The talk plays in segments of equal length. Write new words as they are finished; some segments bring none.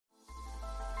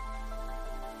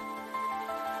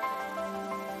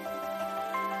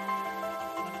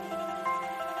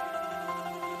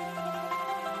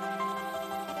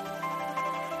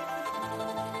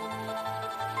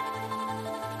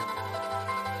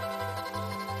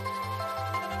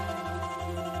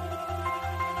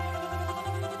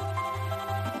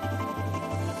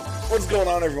What's going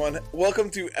on, everyone? Welcome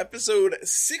to episode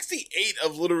 68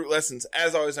 of Little Root Lessons.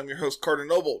 As always, I'm your host, Carter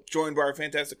Noble, joined by our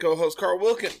fantastic co-host, Carl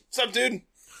Wilkin. What's up, dude?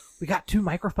 We got 2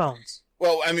 microphones.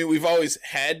 Well, I mean, we've always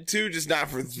had to, just not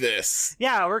for this.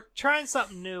 Yeah, we're trying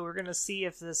something new. We're going to see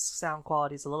if this sound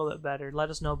quality is a little bit better. Let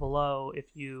us know below if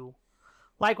you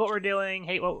like what we're doing,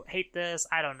 hate this.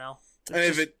 I don't know.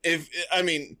 And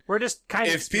we're just kind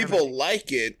of if people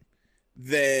like it,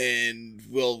 then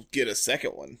we'll get a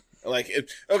second one.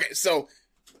 Okay, so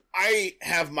I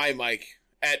have my mic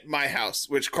at my house,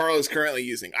 which Carl is currently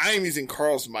using. I am using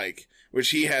Carl's mic,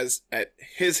 which he has at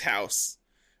his house,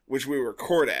 which we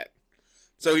record at.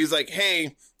 So he's like,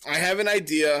 hey, I have an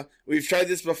idea. We've tried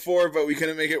this before, but we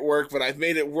couldn't make it work, but I've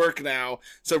made it work now,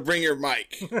 so bring your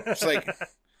mic. It's like,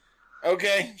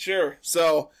 okay, sure.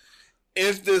 So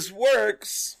if this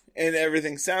works and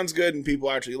everything sounds good and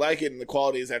people actually like it and the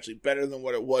quality is actually better than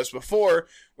what it was before,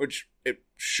 which it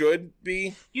should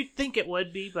be. You'd think it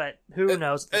would be, but who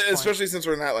knows? Especially since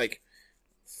we're not, like,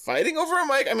 fighting over a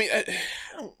mic. I mean, I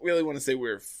don't really want to say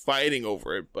we're fighting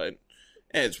over it, but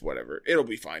it's whatever. It'll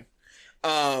be fine.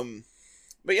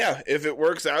 But yeah, if it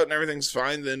works out and everything's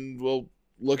fine, then we'll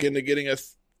look into getting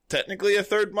technically a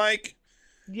third mic.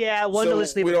 Yeah, one to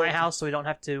just leave at my house so we don't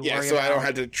have to worry about it. I don't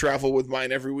have to travel with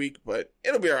mine every week, but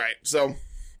it'll be alright. So,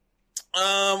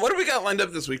 what do we got lined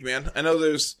up this week, man? I know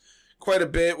there's quite a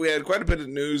bit. We had quite a bit of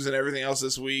news and everything else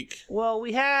this week. Well,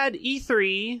 we had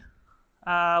E3,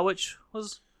 which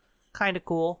was kind of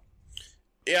cool.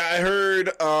 Yeah, I heard,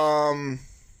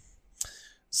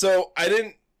 so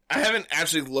I haven't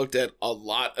actually looked at a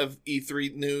lot of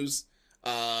E3 news.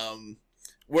 One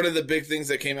of the big things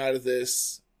that came out of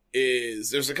this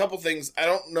is there's a couple things. I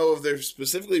don't know if they're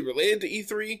specifically related to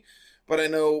E3, but I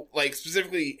know, like,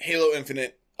 specifically Halo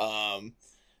Infinite,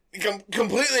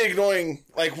 completely ignoring,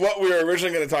 like, what we were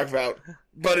originally going to talk about,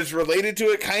 but it's related to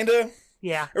it, kind of.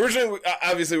 Yeah. Originally,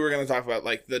 obviously, we were going to talk about,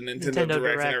 like, the Nintendo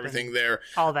Direct and everything there.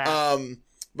 All that.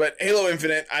 But Halo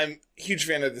Infinite, I'm a huge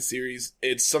fan of the series.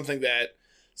 It's something that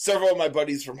several of my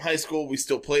buddies from high school, we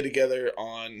still play together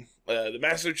on the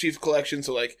Master Chief Collection.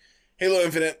 So, like, Halo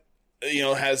Infinite,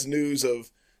 has news of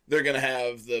they're going to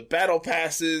have the battle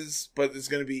passes, but there's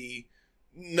going to be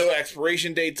no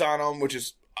expiration dates on them, which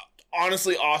is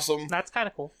honestly awesome. That's kind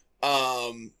of cool.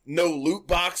 No loot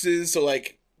boxes, so,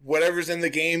 like, whatever's in the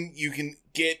game, you can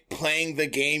get playing the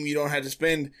game. You don't have to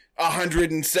spend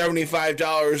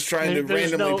 $175 trying to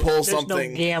randomly pull something.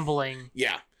 There's no gambling.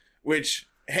 Yeah. Which,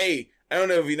 hey, I don't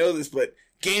know if you know this, but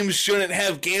games shouldn't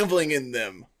have gambling in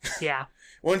them. Yeah.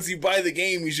 Once you buy the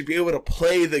game, you should be able to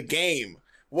play the game.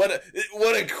 What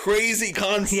a crazy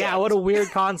concept. Yeah, what a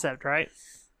weird concept, right?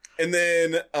 And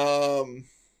then,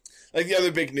 like, the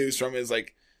other big news from it is,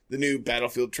 like, the new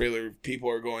Battlefield trailer. People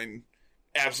are going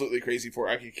absolutely crazy for.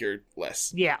 I could care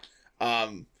less. Yeah.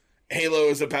 Halo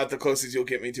is about the closest you'll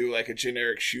get me to, like, a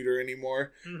generic shooter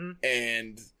anymore. Mm-hmm.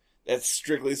 And that's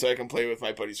strictly so I can play with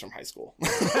my buddies from high school.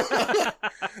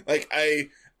 Like,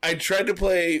 I tried to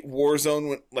play Warzone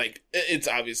when, like, it's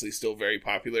obviously still very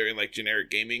popular in, like,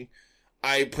 generic gaming.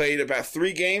 I played about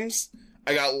 3 games.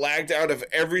 I got lagged out of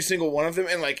every single one of them.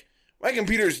 And, like, my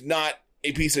computer's not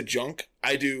a piece of junk.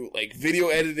 I do, like, video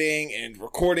editing and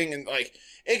recording, and, like,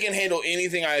 it can handle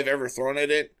anything I have ever thrown at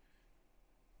it.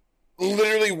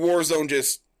 Literally, Warzone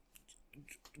just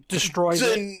destroys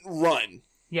didn't run.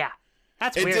 Yeah.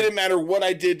 That's weird. It didn't matter what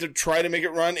I did to try to make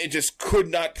it run. It just could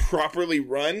not properly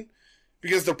run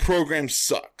because the program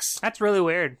sucks. That's really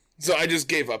weird. So I just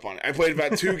gave up on it. I played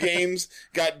about 2 games,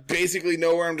 got basically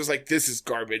nowhere. I'm just like, this is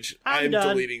garbage. I'm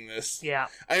deleting this. Yeah.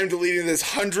 I am deleting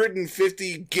this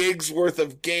 150 gigs worth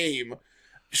of game.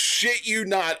 Shit you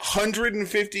not,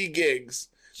 150 gigs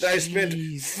that I spent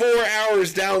 4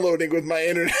 hours downloading with my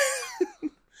internet.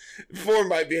 4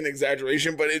 might be an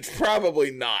exaggeration, but it's probably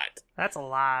not. That's a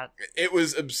lot. It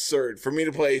was absurd for me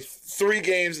to play 3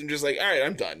 games and just like, all right,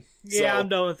 I'm done. Yeah, I'm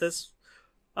done with this.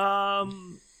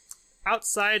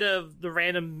 Outside of the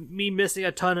random me missing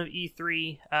a ton of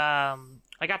E3, I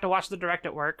got to watch the Direct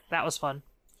at work. That was fun.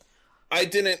 I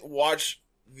didn't watch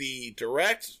the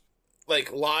Direct,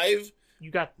 like, live.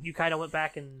 You kind of went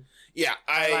back and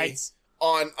highlights.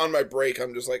 On my break,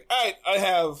 I'm just like, all right, I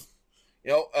have,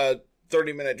 a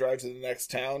 30-minute drive to the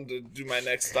next town to do my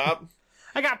next stop.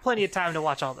 I got plenty of time to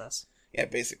watch all this. Yeah,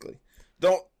 basically.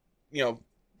 Don't,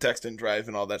 text and drive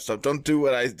and all that stuff. Don't do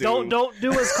what I do. Don't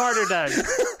do as Carter does.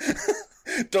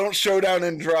 Don't showdown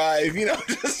and drive,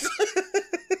 just...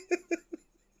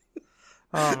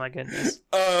 Oh my goodness.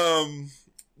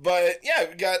 But yeah,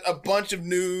 we got a bunch of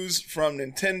news from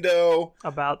Nintendo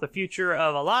about the future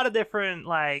of a lot of different,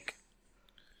 like,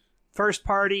 first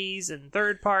parties and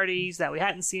third parties that we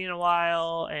hadn't seen in a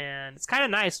while, and it's kind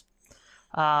of nice.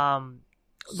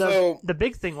 The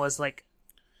big thing was like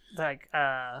the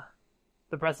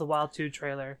Breath of the Wild 2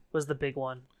 trailer was the big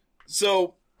one.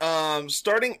 So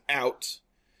starting out,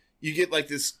 you get like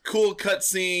this cool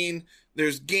cutscene.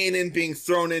 There's Ganon being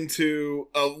thrown into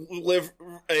a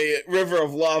river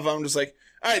of lava. I'm just like,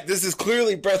 all right, this is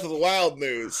clearly Breath of the Wild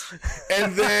news.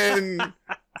 And then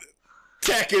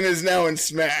Tekken is now in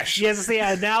Smash. Yes,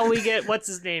 yeah. Now we get what's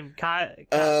his name? Kazuya?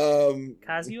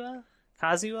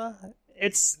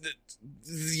 It's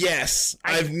yes.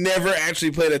 I've never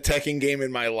actually played a Tekken game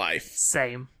in my life.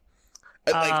 Same.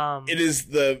 It is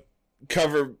the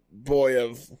cover boy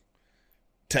of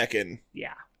Tekken.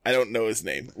 Yeah. I don't know his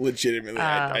name. Legitimately,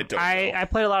 I don't know. I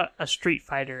played a lot of Street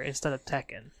Fighter instead of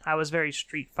Tekken. I was very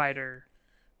Street Fighter.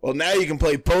 Well, now you can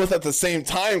play both at the same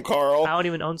time, Carl. I don't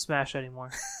even own Smash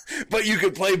anymore. But you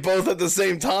could play both at the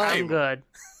same time.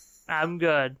 I'm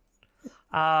good.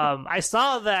 I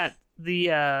saw that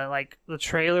the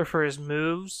trailer for his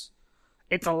moves.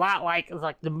 It's a lot like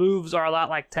the moves are a lot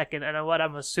like Tekken, and what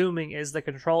I'm assuming is the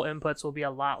control inputs will be a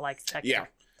lot like Tekken. Yeah.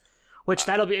 Which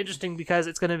that'll be interesting because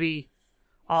it's going to be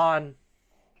on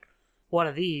one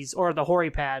of these or the Hori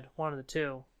pad, one of the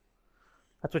two.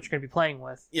 That's what you're going to be playing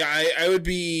with. Yeah, I would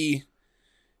be.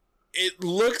 It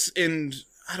looks, and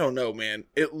I don't know, man.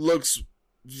 It looks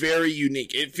very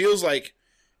unique. It feels like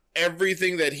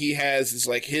everything that he has is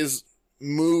like his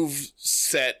move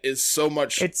set is so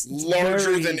much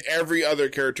larger than every other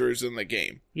characters in the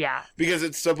game. Yeah. Because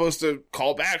it's supposed to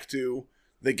call back to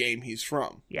the game he's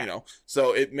from. Yeah. You know?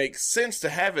 So it makes sense to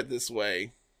have it this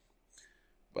way.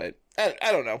 But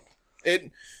I don't know.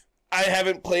 I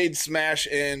haven't played Smash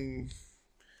in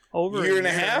over a year and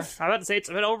a half. I'm about to say it's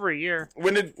been over a year.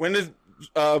 When did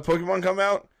Pokemon come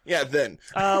out? Yeah, then.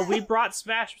 We brought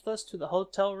Smash with us to the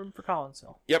hotel room for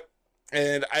Collinsville. Yep.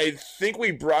 And I think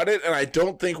we brought it, and I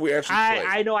don't think we actually played.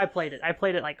 I know I played it. I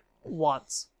played it like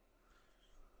once.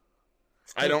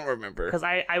 I don't remember. Because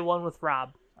I won with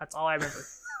Rob. That's all I remember.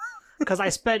 Because I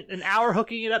spent an hour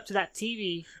hooking it up to that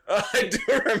TV. I do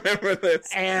remember this.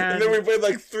 And then we played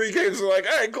like 3 games. We're like,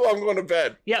 all right, cool, I'm going to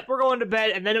bed. Yep, we're going to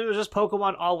bed. And then it was just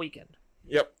Pokemon all weekend.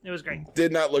 Yep. It was great.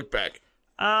 Did not look back.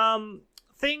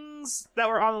 Things that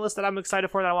were on the list that I'm excited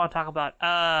for that I want to talk about.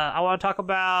 I want to talk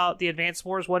about the Advance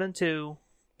Wars 1 and 2.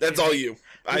 That's all you.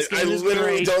 I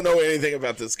literally don't know anything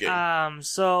about this game.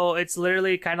 So it's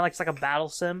literally kind of like a battle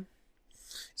sim.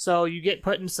 So you get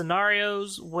put in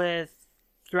scenarios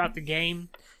throughout the game.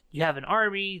 You have an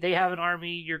army. They have an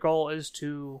army. Your goal is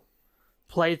to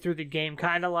play through the game,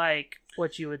 kind of like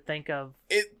what you would think of.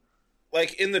 It,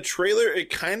 like in the trailer, it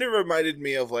kind of reminded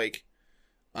me of like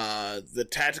the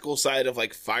tactical side of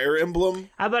like Fire Emblem.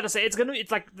 I'm about to say it's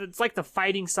like the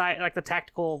fighting side, like the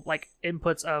tactical like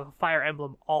inputs of Fire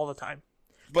Emblem all the time.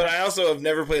 But I also have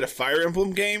never played a Fire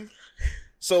Emblem game.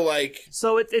 So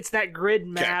it's that grid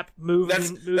map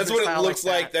moving. That's what it looks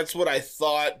like. That's what I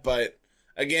thought, but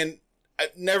again,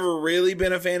 I've never really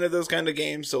been a fan of those kind of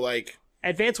games. So like,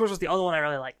 Advance Wars was the only one I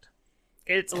really liked.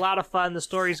 It's a lot of fun. The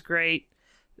story's great.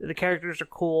 The characters are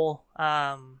cool.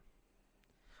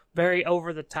 Very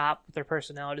over the top with their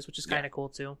personalities, which is kind of cool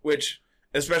too. Which,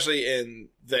 especially in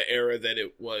the era that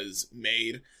it was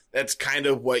made, that's kind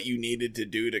of what you needed to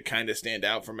do to kind of stand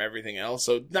out from everything else.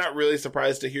 So not really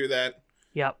surprised to hear that.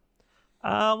 Yep.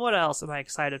 What else am I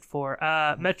excited for?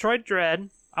 Metroid Dread.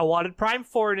 I wanted Prime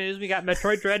 4 news. We got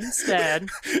Metroid Dread instead.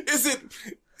 Is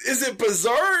it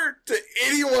bizarre to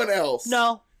anyone else?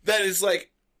 No. That is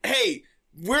like, hey,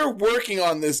 we're working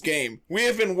on this game. We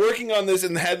have been working on this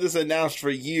and had this announced for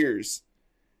years.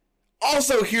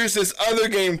 Also, here's this other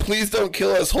game. Please don't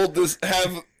kill us.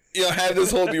 Have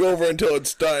this hold you over until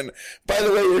it's done. By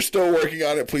the way, we're still working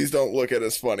on it. Please don't look at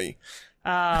us funny.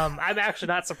 I'm actually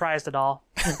not surprised at all.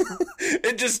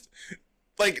 It just,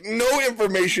 like, no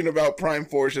information about Prime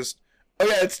 4 is just, oh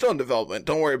yeah, it's still in development.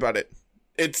 Don't worry about it.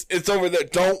 It's over there.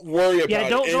 Don't worry about it. Yeah,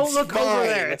 don't look over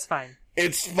there. It's fine.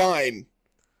 It's fine.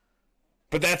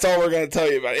 But that's all we're going to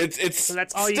tell you about it. It's so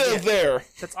that's all still there.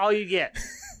 That's all you get.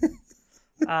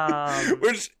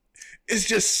 Which is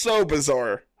just so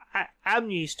bizarre. I'm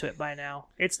used to it by now.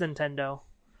 It's Nintendo.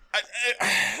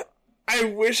 I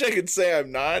wish I could say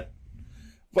I'm not.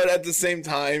 But at the same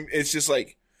time, it's just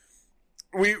like,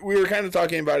 we were kind of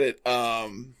talking about it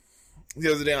the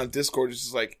other day on Discord. It's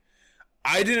just like,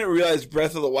 I didn't realize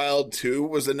Breath of the Wild 2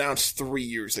 was announced 3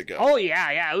 years ago. Oh,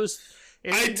 yeah. It was...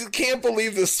 I can't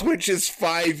believe the Switch is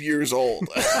 5 years old.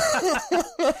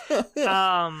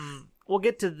 We'll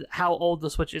get to how old the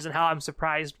Switch is and how I'm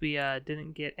surprised we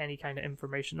didn't get any kind of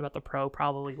information about the Pro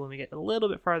probably when we get a little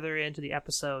bit further into the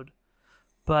episode.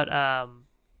 But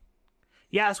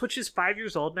yeah, Switch is 5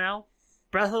 years old now.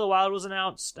 Breath of the Wild was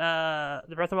announced. The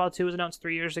Breath of the Wild 2 was announced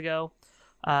 3 years ago.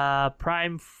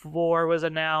 Prime 4 was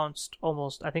announced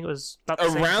almost. I think it was about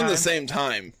the same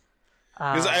time.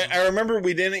 Because I remember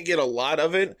we didn't get a lot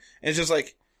of it. And it's just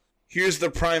like, here's the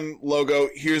Prime logo,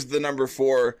 here's the number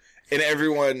 4, and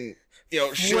everyone,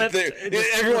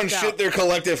 shit their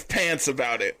collective pants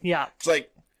about it. Yeah, it's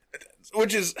like,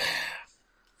 which is,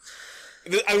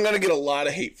 I'm gonna get a lot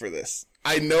of hate for this.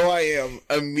 I know I am.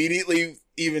 Immediately,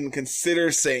 even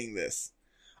consider saying this.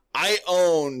 I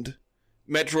owned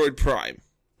Metroid Prime.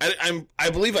 I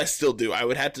believe I still do. I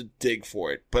would have to dig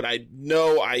for it, but I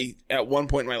know I at one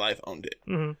point in my life owned it.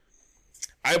 Mm-hmm.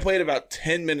 I played about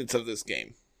 10 minutes of this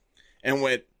game and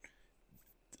went,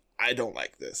 I don't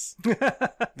like this.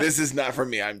 This is not for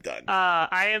me. I'm done.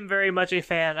 I am very much a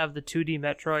fan of the 2D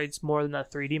Metroids more than the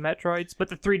 3D Metroids, but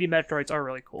the 3D Metroids are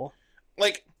really cool.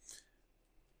 Like,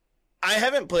 I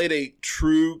haven't played a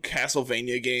true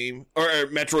Castlevania game or a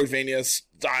Metroidvania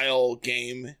style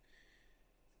game.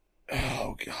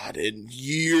 Oh God, in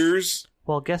years.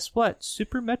 Well, guess what?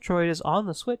 Super Metroid is on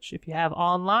the Switch if you have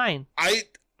online.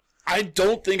 I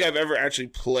don't think I've ever actually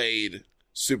played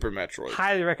Super Metroid.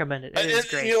 Highly recommend it. It is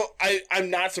great. I'm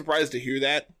not surprised to hear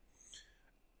that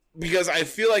because I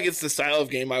feel like it's the style of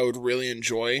game I would really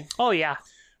enjoy. Oh yeah.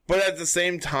 But at the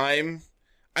same time,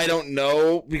 I don't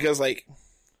know because I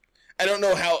don't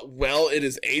know how well it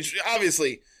is aged.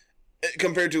 Obviously,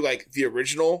 compared to the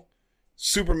original,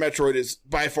 Super Metroid is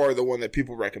by far the one that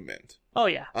people recommend. Oh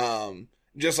yeah.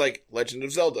 Just like Legend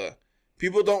of Zelda.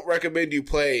 People don't recommend you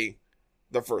play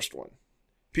the first one.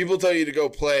 People tell you to go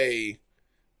play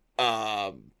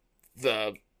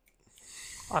the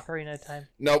Ocarina of Time.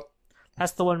 Nope.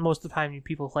 That's the one most of the time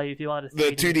people play if you want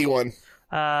the 2D one.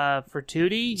 For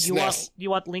 2D, SNES.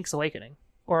 you want Link's Awakening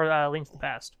or Link to the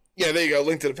Past. Yeah, there you go.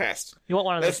 Link to the Past. You want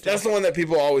one of those. That's the one that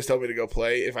people always tell me to go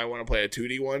play if I want to play a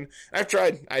 2D one. I've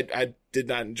tried. I did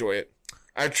not enjoy it.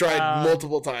 I've tried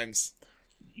multiple times.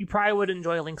 You probably would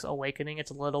enjoy Link's Awakening.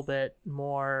 It's a little bit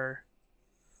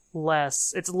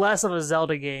it's less of a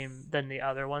Zelda game than the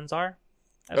other ones are.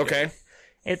 Okay.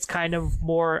 It's kind of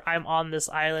more, I'm on this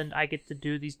island, I get to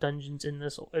do these dungeons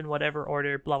in whatever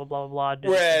order, blah, blah, blah, blah,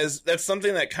 blah. Whereas, that's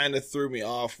something that kind of threw me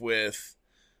off with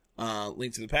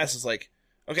Link to the Past. Is like,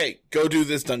 okay, go do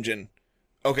this dungeon.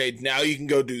 Okay, now you can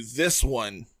go do this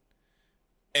one.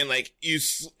 And,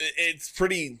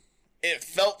 it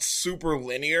felt super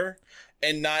linear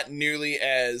and not nearly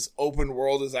as open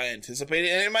world as I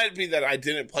anticipated. And it might be that I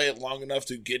didn't play it long enough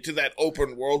to get to that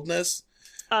open worldness.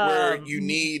 Where you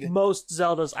need... Most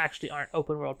Zeldas actually aren't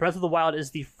open world. Breath of the Wild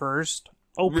is the first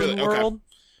open world. Okay.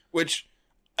 Which,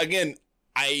 again,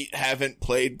 I haven't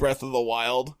played Breath of the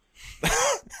Wild.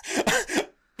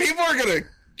 People are going to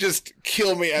just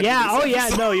kill me after this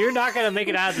episode. No, you're not going to make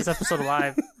it out of this episode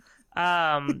alive.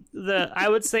 I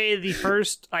would say the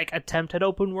first attempt at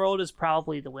open world is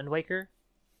probably the Wind Waker.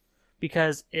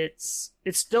 Because it's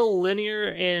still linear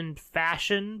in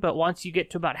fashion, but once you get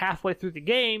to about halfway through the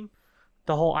game...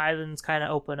 The whole islands kind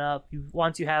of open up.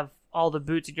 Once you have all the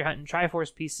boots and you're hunting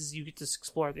Triforce pieces, you get to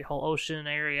explore the whole ocean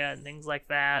area and things like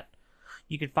that.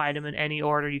 You can find them in any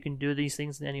order. You can do these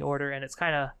things in any order, and it's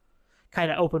kind of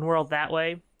open world that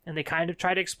way. And they kind of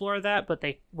try to explore that, but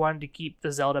they wanted to keep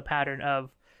the Zelda pattern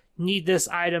of need this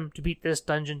item to beat this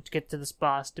dungeon to get to this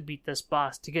boss, to beat this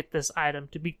boss, to get this item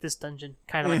to beat this dungeon,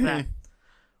 kind of like that.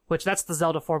 Which that's the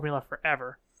Zelda formula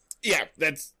forever. Yeah,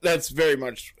 that's very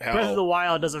much how... Breath of the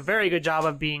Wild does a very good job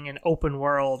of being an open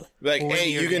world.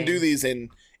 Hey, you can do these in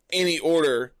any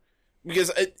order.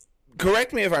 Because,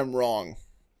 correct me if I'm wrong,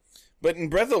 but in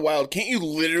Breath of the Wild, can't you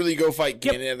literally go fight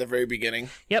Ganon at the very beginning?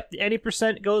 Yep, the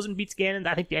 80% goes and beats Ganon.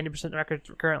 I think the 80% record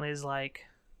currently is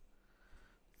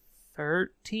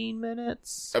 13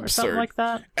 minutes? Absurd. Or something like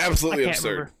that. Absolutely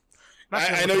absurd. Remember.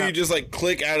 I know you just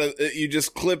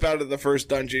clip out of the first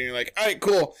dungeon and you're like, all right,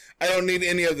 cool. I don't need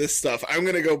any of this stuff. I'm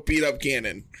going to go beat up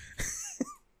Ganon.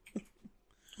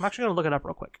 I'm actually going to look it up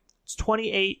real quick. It's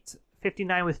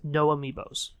 28:59 with no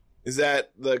amiibos. Is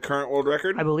that the current world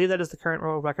record? I believe that is the current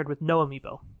world record with no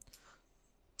amiibo.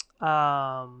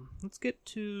 Let's get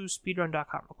to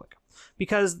speedrun.com real quick.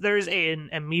 Because there's an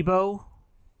amiibo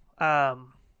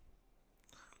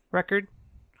record,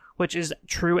 which is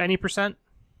true any percent.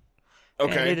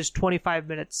 Okay. And it is 25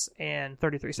 minutes and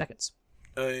 33 seconds.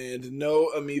 And no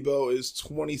amiibo is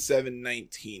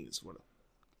 27:19 is what.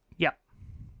 Yep.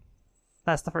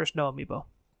 That's the first no amiibo.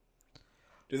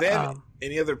 Do they have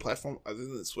any other platform other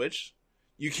than the Switch?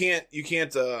 You can't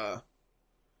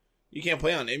You can't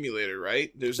play on emulator,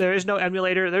 right? There is no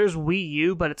emulator. There's Wii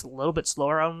U, but it's a little bit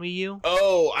slower on Wii U.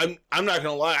 Oh, I'm not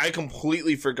gonna lie. I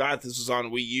completely forgot this was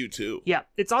on Wii U too. Yeah,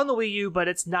 it's on the Wii U, but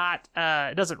it's not.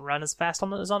 It doesn't run as fast as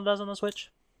it does on the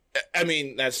Switch. I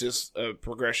mean, that's just a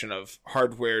progression of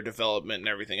hardware development and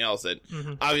everything else. That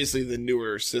obviously the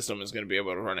newer system is going to be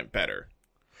able to run it better.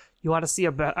 You want to see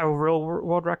a real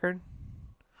world record?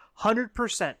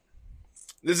 100%.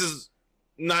 This is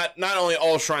not only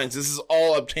all shrines. This is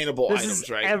all obtainable This items, is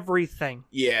right? everything.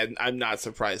 Yeah, I'm not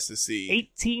surprised to see.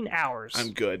 18 hours.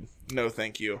 I'm good. No,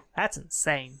 thank you. That's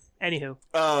insane. Anywho.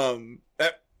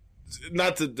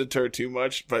 Not to deter too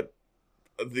much, but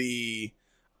the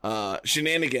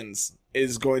Shenanigans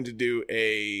is going to do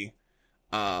a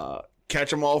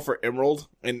catch-em-all for Emerald,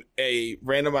 and a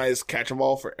randomized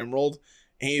catch-em-all for Emerald,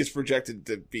 and he's projected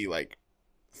to be like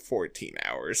 14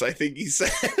 hours, I think he said.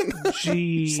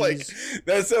 Jeez. It's like,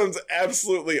 that sounds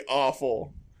absolutely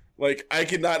awful. Like, I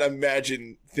could not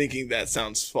imagine thinking that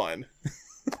sounds fun.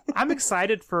 I'm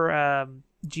excited for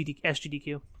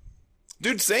SGDQ.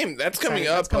 Dude, same. That's coming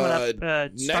up,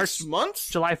 next month?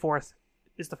 July 4th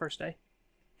is the first day.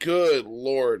 Good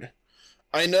Lord.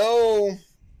 I know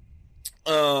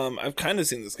I've kind of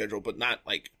seen the schedule, but not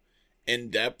like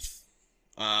in depth.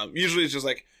 Usually it's just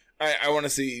like, I want to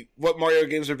see what Mario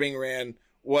games are being ran,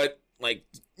 what like,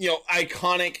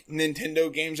 iconic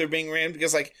Nintendo games are being ran,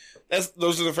 because like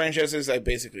those are the franchises I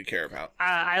basically care about.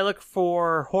 I look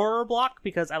for Horror Block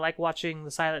because I like watching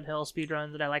the Silent Hill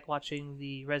speedruns and I like watching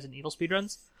the Resident Evil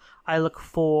speedruns. I look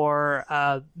for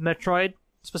Metroid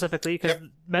specifically because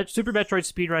Super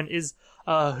Metroid speedrun is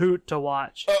a hoot to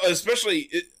watch. Especially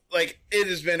it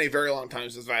has been a very long time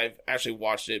since I've actually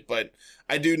watched it, but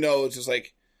I do know it's just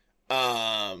like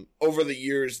over the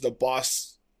years the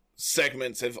boss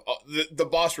segments have the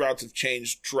boss routes have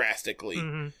changed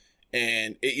drastically.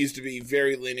 And it used to be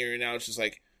very linear, and now it's just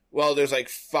like, well, there's like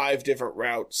 5 different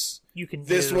routes you can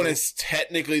this one is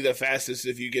technically the fastest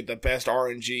if you get the best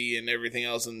RNG and everything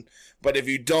else, but if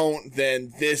you don't,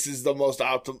 then this is the most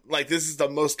this is the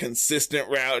most consistent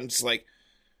route, and it's like,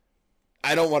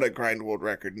 I don't want to grind world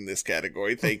record in this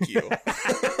category. Thank you.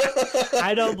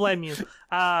 I don't blame you.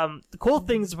 The cool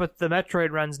things with the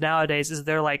Metroid runs nowadays is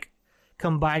they're like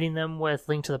combining them with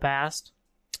Link to the Past.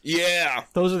 Yeah.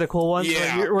 Those are the cool ones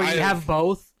where you have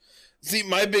both. See,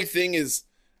 my big thing is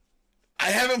I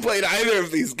haven't played either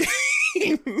of these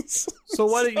games. So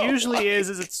what it usually is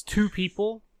it's 2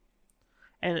 people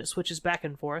and it switches back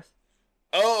and forth.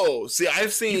 Oh, see,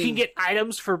 I've seen... You can get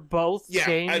items for both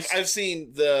games. I've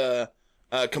seen the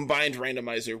combined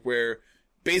randomizer where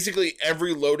basically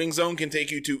every loading zone can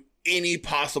take you to any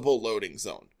possible loading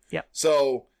zone. Yep.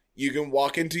 So you can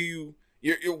walk into...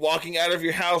 You're walking out of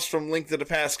your house from Link to the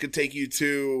Past could take you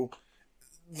to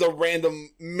the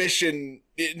random mission,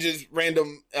 just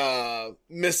random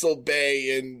Missile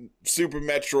Bay and Super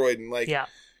Metroid, and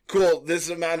cool, this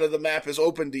amount of the map is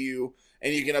open to you,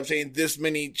 and you can obtain this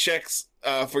many checks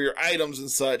for your items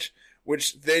and such,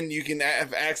 which then you can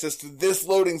have access to this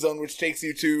loading zone, which takes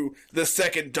you to the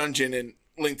second dungeon in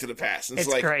Link to the Past. And it's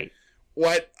like, great.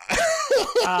 What?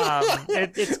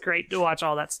 It's great to watch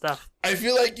all that stuff. I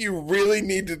feel like you really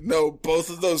need to know both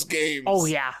of those games. Oh,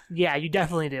 yeah. Yeah, you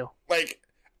definitely do. Like,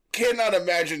 cannot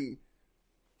imagine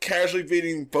casually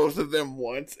beating both of them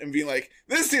once and being like,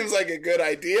 this seems like a good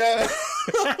idea.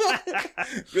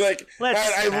 Be like,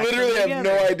 I literally have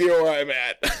no idea where I'm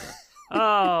at.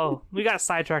 Oh, we got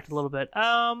sidetracked a little bit.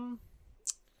 I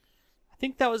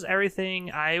think that was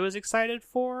everything I was excited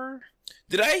for.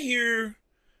 Did I hear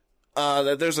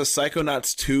that there's a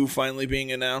Psychonauts 2 finally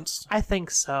being announced? I think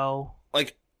so.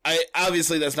 Like,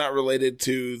 obviously that's not related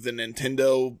to the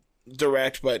Nintendo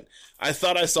Direct, but I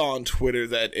thought I saw on Twitter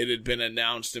that it had been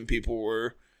announced and people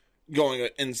were going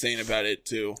insane about it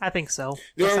too. I think so.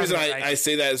 The only reason I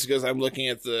say that is because I'm looking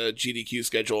at the GDQ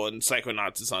schedule and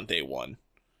Psychonauts is on day 1.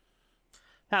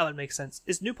 That would make sense.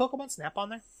 Is new Pokemon Snap on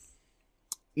there?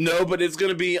 No, but it's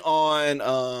going to be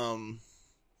on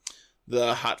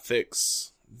the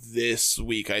hotfix this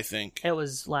week, I think. It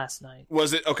was last night.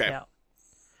 Was it? Okay. Yeah.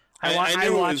 I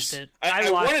watched it.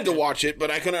 I wanted to watch it, but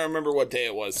I couldn't remember what day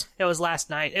it was. It was last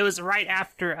night. It was right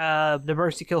after the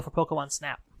Mercy Kill for Pokemon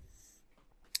Snap.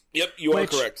 Yep, you are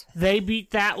correct. They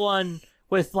beat that one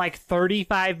with like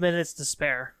 35 minutes to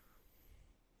spare.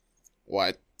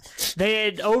 What? They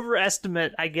had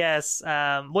overestimate, I guess,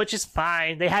 which is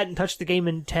fine. They hadn't touched the game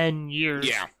in 10 years.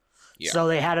 Yeah. So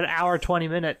they had an hour 20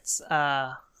 minutes,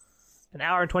 an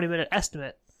hour and 20 minute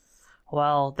estimate.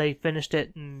 Well, they finished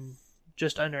it in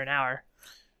just under an hour.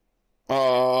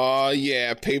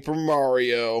 Yeah, Paper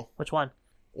Mario. Which one?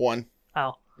 1.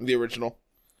 Oh. The original.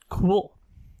 Cool.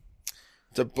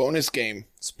 It's a bonus game.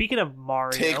 Speaking of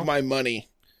Mario, Take my money.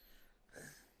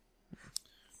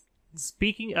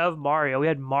 Speaking of Mario, we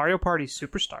had Mario Party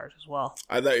Superstars as well.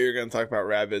 I thought you were going to talk about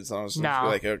Rabbids. I was No.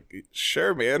 like,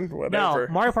 sure, man, whatever.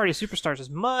 No, Mario Party Superstars is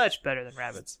much better than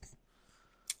Rabbids.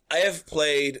 I have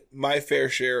played my fair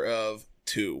share of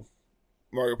 2.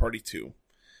 Mario Party 2.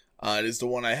 It is the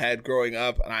one I had growing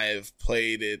up, and I have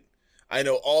played it. I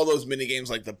know all those minigames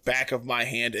like the back of my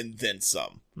hand and then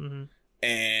some. Mm-hmm.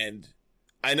 And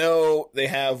I know they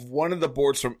have one of the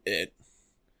boards from it.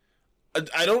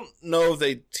 I don't know if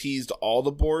they teased all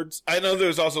the boards. I know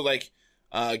there's also like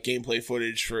gameplay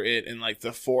footage for it in like the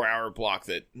 4-hour block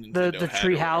that Nintendo The had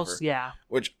treehouse, yeah.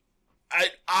 which I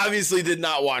obviously did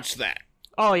not watch that.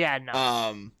 Oh yeah,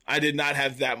 no. I did not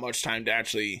have that much time to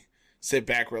actually sit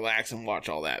back, relax, and watch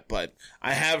all that. But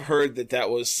I have heard that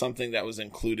was something that was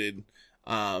included.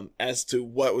 As to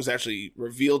what was actually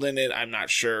revealed in it, I'm not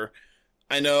sure.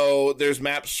 I know there's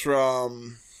maps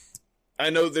from... I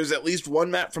know there's at least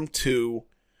one map from 2,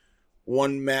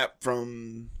 one map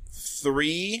from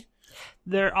 3.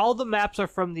 All the maps are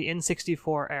from the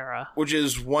N64 era. Which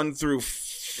is 1 through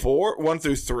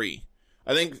 3.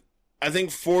 I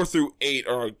think 4 through 8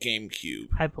 are GameCube.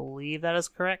 I believe that is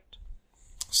correct.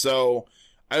 So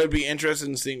I would be interested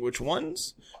in seeing which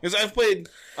ones. Because I've played...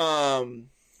 a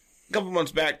couple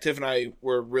months back, Tiff and I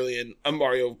were really in a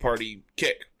Mario Party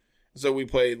kick. So we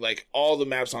played like all the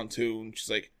maps on 2, and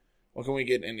she's like, well, can we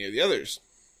get any of the others?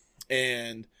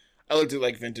 And I looked at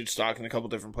like vintage stock in a couple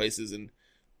different places, and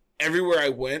everywhere I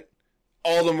went,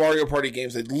 all the Mario Party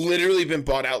games had literally been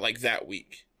bought out like that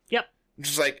week. Yep.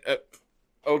 Just like,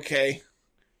 okay.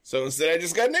 So instead I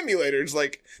just got an emulator. It's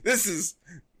like, this is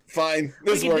fine.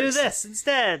 This we can works. do this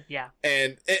instead. Yeah.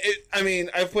 And I mean,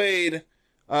 I've played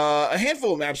a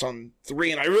handful of maps on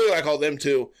 3, and I really like all them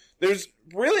too. There's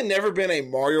really never been a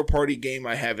Mario Party game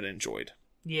I haven't enjoyed.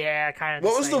 Yeah, kind of.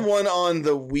 What was the one on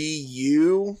the Wii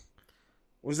U?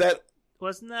 Was that...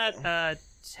 Wasn't that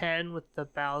 10 with the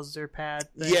Bowser pad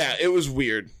thing? Yeah, it was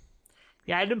weird.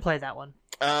 Yeah, I didn't play that one.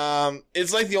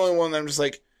 It's like the only one that I'm just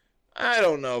like, I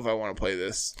don't know if I want to play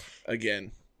this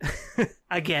again.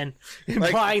 Again,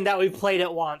 implying that we played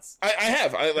it once. I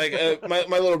have.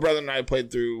 My little brother and I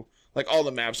played through like all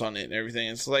the maps on it and everything.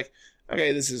 It's like,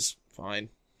 okay, this is fine.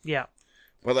 Yeah.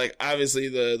 But like obviously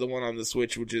the one on the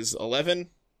Switch, which is 11.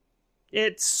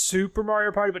 It's Super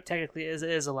Mario Party, but technically it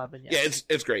is 11. Yeah,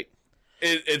 it's great.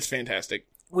 It's fantastic.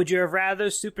 Would you have rather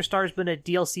Superstars been a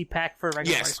DLC pack for a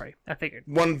regular Yes. Mario Party? I figured.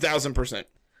 1000%.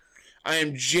 I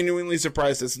am genuinely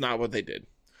surprised that's not what they did.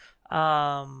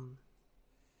 How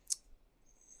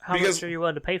Because- much are you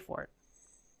willing to pay for it?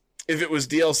 If it was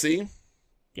DLC,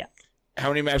 Yeah. how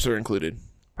many maps are included?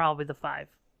 Probably the 5.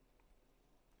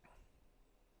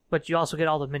 But you also get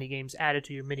all the mini games added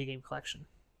to your minigame collection.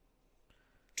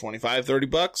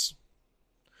 $25-$30?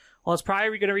 Well, it's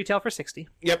probably going to retail for 60.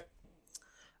 Yep.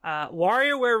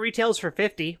 WarioWare retails for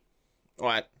 50.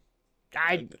 What?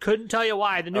 I couldn't tell you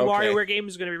why. The new Okay. WarioWare game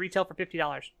is going to retail for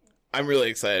 $50. I'm really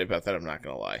excited about that, I'm not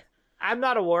going to lie. I'm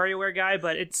not a WarioWare guy,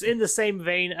 but it's in the same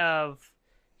vein of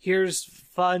here's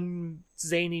fun,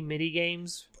 zany mini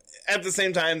games. At the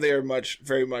same time, they are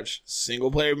very much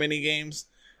single-player minigames.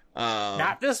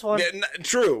 Not this one. Yeah,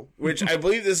 true, which I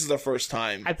believe this is the first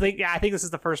time. I think this is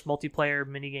the first multiplayer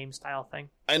minigame style thing.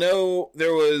 I know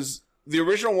there was the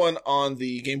original one on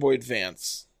the Game Boy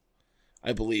Advance,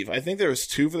 I believe. I think there was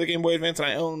 2 for the Game Boy Advance, and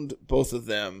I owned both of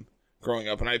them growing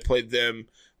up, and I played them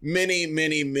many,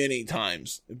 many, many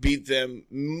times. Beat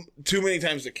them too many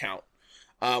times to count.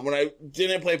 When I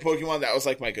didn't play Pokemon, that was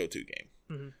like my go-to game.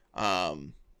 Mm-hmm.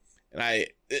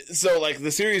 So like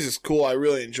the series is cool. I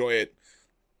really enjoy it.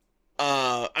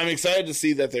 I'm excited to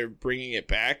see that they're bringing it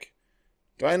back.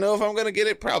 Do I know if I'm going to get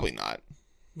it? Probably not.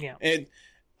 Yeah. And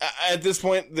at this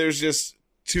point, there's just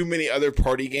too many other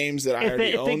party games that I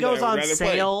already own. If it goes that I would on rather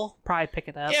sale, probably pick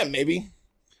it up. play. Yeah, maybe.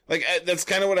 Like that's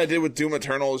kind of what I did with Doom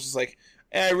Eternal. It's just like,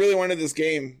 I really wanted this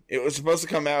game. It was supposed to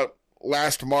come out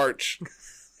last March.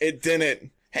 It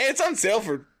didn't. Hey, it's on sale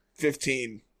for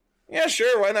 $15. Yeah,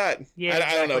 sure, why not? Yeah,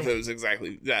 I don't know if exactly. it was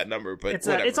exactly that number, but It's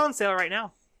whatever. it's on sale right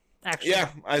now. Actually, Yeah,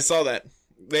 I saw that.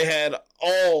 They had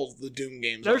all the Doom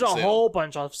games there's a on sale. whole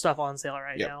bunch of stuff on sale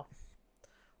right Yep. now.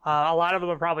 A lot of them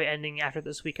are probably ending after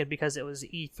this weekend because it was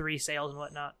E3 sales and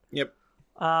whatnot. Yep.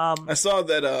 I saw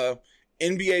that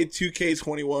NBA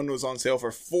 2K21 was on sale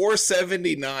for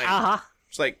 $4.79.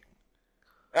 It's like,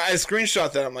 I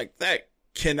screenshot that. I'm like, that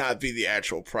cannot be the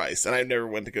actual price, and I never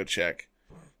went to go check.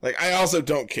 Like, I also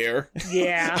don't care.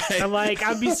 Yeah, I'm like,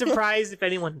 I'd be surprised if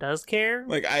anyone does care.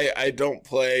 Like, I don't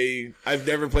play. I've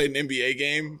never played an NBA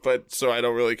game, but so I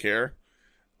don't really care.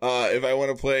 If I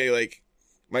want to play like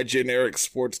my generic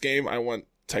sports game, I want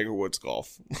Tiger Woods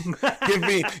golf. give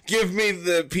me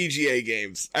the PGA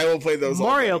games. I will play those.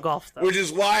 Mario Golf, though. Which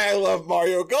is why I love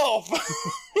Mario Golf.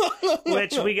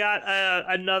 Which we got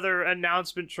another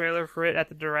announcement trailer for it at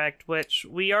the Direct, which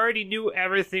we already knew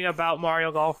everything about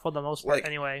Mario Golf for the most part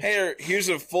anyway. Hey, here's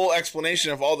a full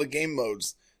explanation of all the game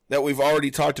modes that we've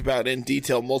already talked about in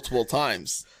detail multiple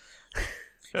times.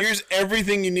 Here's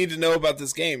everything you need to know about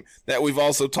this game that we've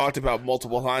also talked about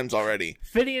multiple times already.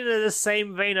 Fitting into the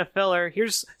same vein of filler,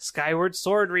 here's Skyward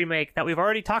Sword remake that we've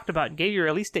already talked about and gave you a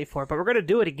release date for, but we're going to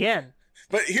do it again.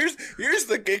 But here's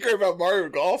the kicker about Mario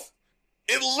Golf.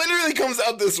 It literally comes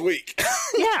out this week.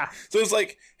 Yeah. So it's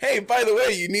like, hey, by the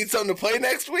way, you need something to play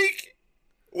next week?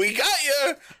 We got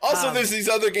you. Also, there's these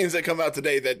other games that come out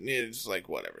today that it's like,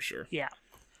 whatever, sure. Yeah.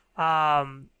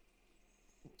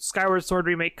 Skyward Sword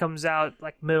remake comes out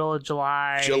like middle of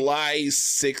July. July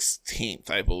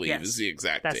 16th, I believe, yes, is the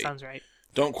exact that date. That sounds right.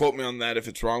 Don't quote me on that if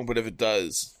it's wrong, but if it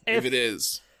does, if it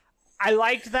is. I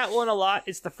liked that one a lot.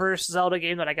 It's the first Zelda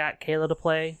game that I got Kayla to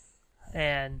play,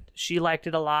 and she liked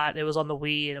it a lot. It was on the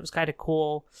Wii, and it was kind of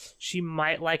cool. She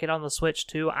might like it on the Switch,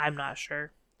 too. I'm not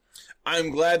sure. I'm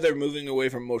glad they're moving away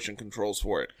from motion controls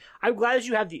for it. I'm glad that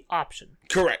you have the option.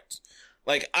 Correct.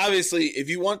 Like, obviously, if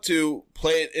you want to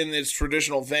play it in its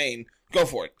traditional vein, go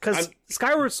for it. Because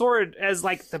Skyward Sword, as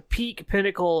like the peak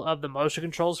pinnacle of the motion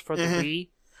controls for the Wii,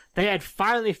 they had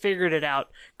finally figured it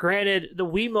out. Granted, the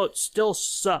Wiimote still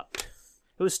sucked.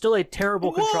 It was still a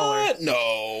terrible controller.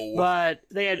 No. But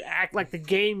they had act like the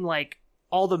game, like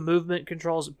all the movement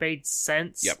controls made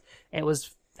sense. Yep. And it was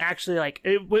actually like,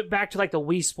 it went back to like the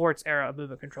Wii Sports era of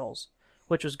movement controls,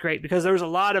 which was great because there was a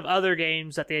lot of other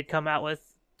games that they had come out with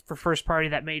for first party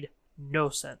that made no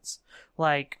sense.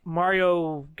 Like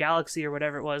Mario Galaxy or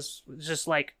whatever it was just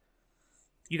like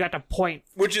you got to point.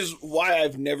 Which is why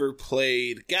I've never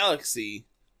played Galaxy.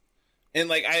 And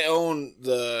like I own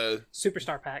the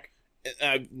Superstar Pack.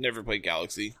 I've never played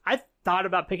Galaxy. I thought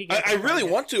about picking it up. I really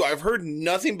want to. I've heard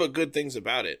nothing but good things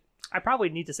about it. I probably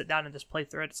need to sit down and just play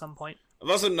through it at some point. I've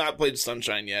also not played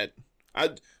Sunshine yet.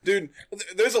 Dude,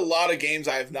 there's a lot of games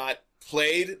I have not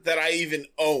played that I even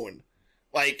own.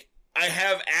 Like, I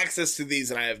have access to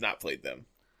these and I have not played them.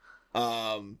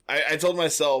 I told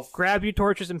myself... Grab your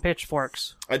torches and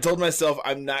pitchforks. I told myself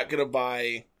I'm not going to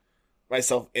buy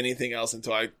myself anything else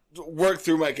until I work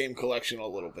through my game collection a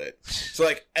little bit. So,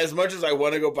 like, as much as I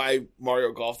want to go buy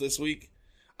Mario Golf this week,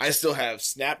 I still have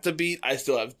Snap to beat. I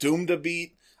still have Doom to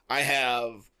beat. I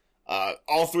have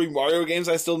all 3 Mario games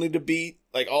I still need to beat.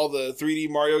 Like, all the 3D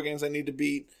Mario games I need to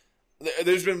beat.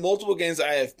 There's been multiple games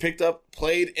I have picked up,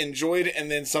 played, enjoyed, and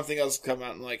then something else come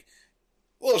out and like,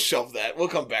 we'll shelve that. We'll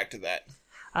come back to that.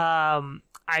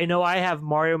 I know I have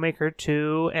Mario Maker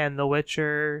 2 and The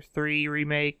Witcher 3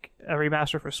 remake, a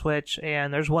remaster for Switch,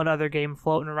 and there's one other game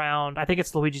floating around. I think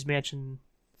it's Luigi's Mansion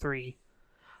 3.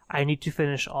 I need to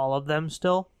finish all of them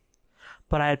still,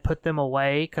 but I had put them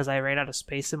away because I ran out of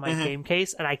space in my game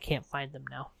case, and I can't find them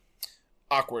now.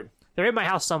 Awkward. They're in my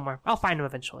house somewhere. I'll find them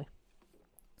eventually.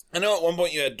 I know at one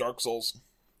point you had Dark Souls.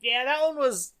 Yeah, that one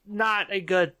was not a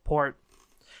good port.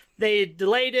 They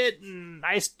delayed it, and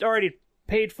I already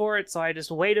paid for it, so I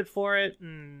just waited for it,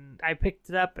 and I picked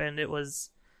it up, and it was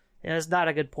not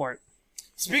a good port.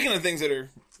 Speaking of things that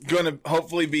are going to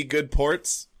hopefully be good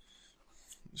ports,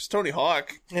 there's Tony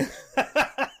Hawk.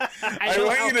 I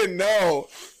want you to know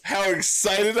how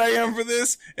excited I am for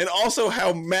this, and also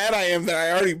how mad I am that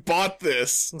I already bought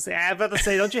this. I'm about to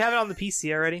say, don't you have it on the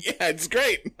PC already? Yeah, it's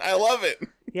great. I love it.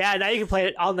 Yeah, now you can play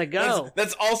it on the go.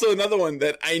 That's also another one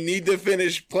that I need to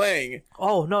finish playing.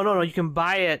 Oh, no. You can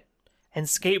buy it and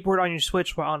skateboard on your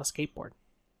Switch while on a skateboard.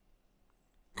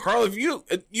 Carl, if you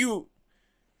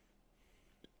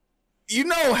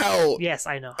know how... Yes,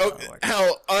 I know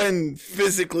how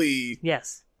unphysically...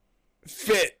 Yes.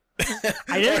 Fit.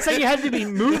 I didn't say you had to be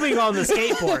moving on the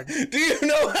skateboard. Do you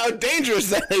know how dangerous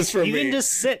that is for me? You can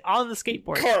just sit on the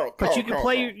skateboard. Carl, but you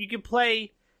can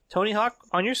play Tony Hawk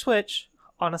on your Switch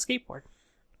on a skateboard.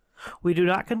 We do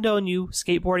not condone you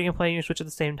skateboarding and playing your Switch at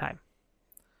the same time.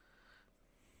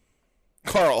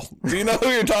 Carl, do you know who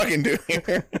you're talking to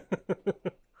here?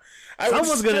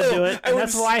 Someone's going to do it, and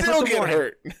that's why I put the warning.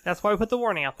 Hurt. That's why we put the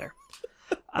warning out there.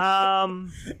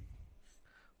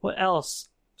 What else?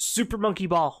 Super Monkey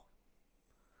Ball.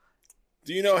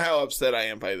 Do you know how upset I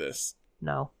am by this?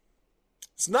 No.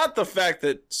 It's not the fact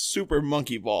that Super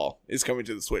Monkey Ball is coming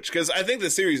to the Switch, because I think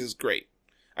the series is great.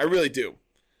 I really do.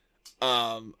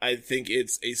 I think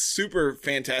it's a super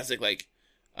fantastic,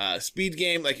 speed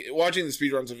game. Like, watching the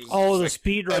speed runs of it is the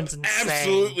speed runs insane.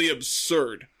 Absolutely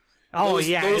absurd.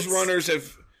 Those runners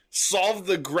have solved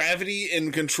the gravity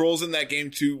and controls in that game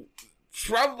to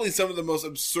probably some of the most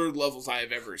absurd levels I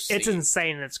have ever seen. It's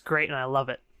insane and it's great and I love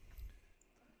it.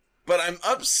 But I'm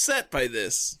upset by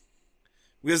this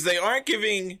because they aren't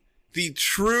giving the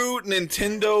true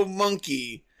Nintendo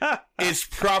monkey its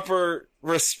proper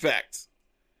respect.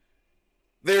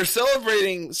 They're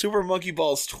celebrating Super Monkey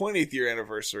Ball's 20th year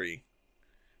anniversary,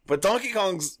 but Donkey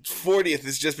Kong's 40th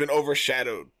has just been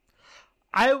overshadowed.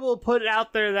 I will put it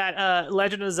out there that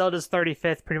Legend of Zelda's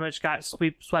 35th pretty much got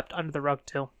swept under the rug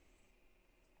too.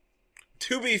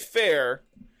 To be fair,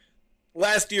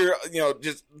 last year,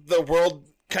 just the world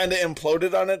kind of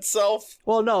imploded on itself.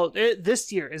 Well, no,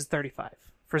 this year is 35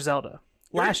 for Zelda.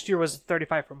 Last year was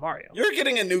 35 for Mario. You're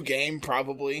getting a new game,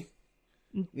 probably.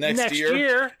 Next year.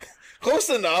 year. Close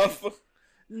enough.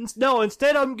 No,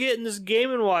 instead I'm getting this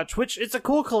Game & Watch, which it's a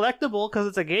cool collectible because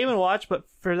it's a Game & Watch, but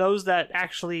for those that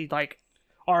actually, like,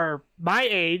 are my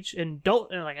age and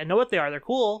don't, and, like, I know what they are, they're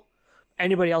cool.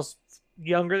 Anybody else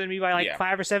younger than me by,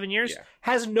 5 or 7 years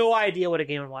has no idea what a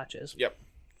Game & Watch is. Yep.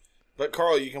 But,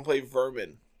 Carl, you can play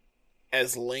Vermin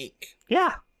as Link.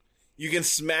 Yeah. You can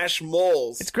smash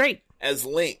moles. It's great. As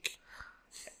Link.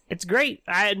 It's great.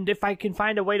 And if I can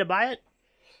find a way to buy it,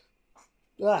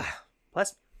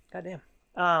 bless me. Goddamn.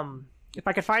 If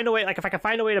I could find a way,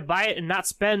 to buy it and not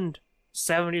spend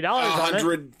 $70 on it,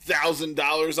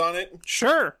 $100,000 on it,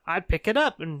 sure, I'd pick it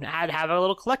up and I'd have a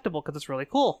little collectible because it's really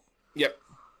cool. Yep.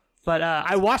 But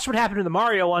I watched what happened to the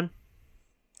Mario one.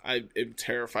 I am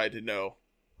terrified to know.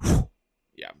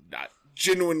 Yeah, I'm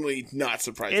genuinely not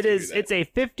surprised. It is. It's a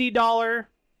 $50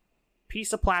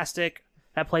 piece of plastic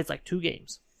that plays like 2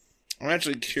 games. I'm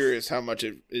actually curious how much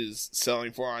it is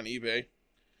selling for on eBay.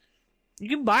 You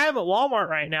can buy them at Walmart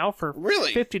right now for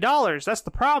really $50. That's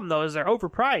the problem, though, is they're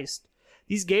overpriced.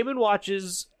 These Game &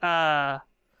 Watches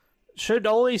should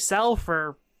only sell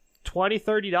for $20,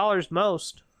 $30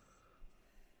 most.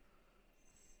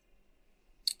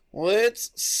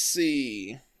 Let's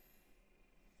see.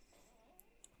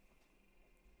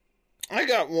 I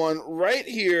got one right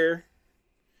here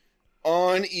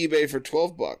on eBay for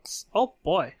 $12. Oh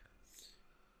boy.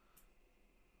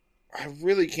 I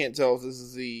really can't tell if this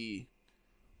is the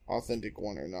authentic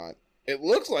one or not. It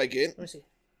looks like it. Let me see.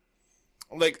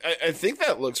 Like, I think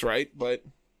that looks right, but...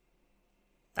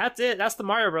 That's it. That's the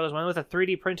Mario Bros. One with a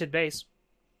 3D printed base.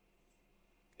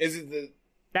 Is it the...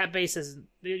 That base isn't...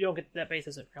 You don't get... That base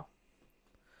isn't real.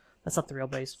 That's not the real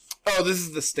base. Oh, this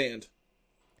is the stand.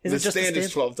 Is the it just stand the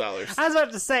is stand? $12. I was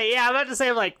about to say,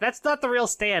 I'm like, that's not the real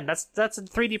stand. That's a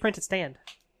 3D printed stand.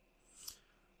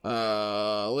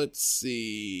 Let's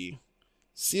see.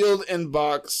 Sealed in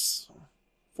box,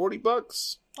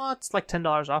 $40. Well, it's like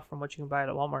 $10 off from what you can buy it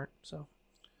at Walmart. So.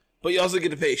 But you also get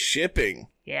to pay shipping.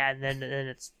 Yeah, and then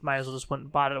it's might as well just went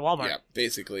and bought it at Walmart. Yeah,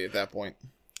 basically at that point.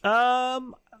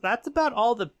 That's about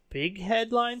all the big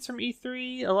headlines from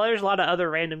E3. There's a lot of other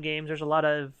random games. There's a lot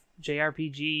of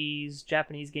JRPGs,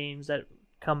 Japanese games that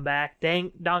come back.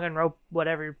 Danganronpa,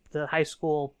 whatever, the high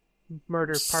school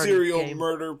murder party Serial game.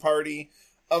 murder party.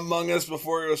 Among Us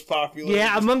before it was popular.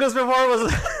 Yeah, Among Us before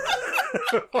it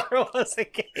was a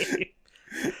game.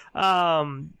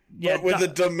 Yeah, but with a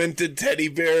demented teddy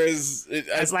bear as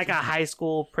like a high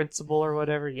school principal or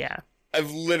whatever. Yeah,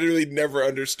 I've literally never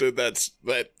understood that.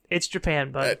 It's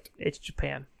Japan, bud. It's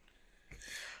Japan.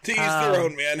 To each their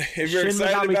own, man. If you're Shin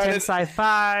excited Megami about Tensei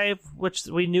 5, which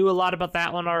we knew a lot about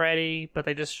that one already, but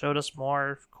they just showed us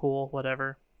more. Cool,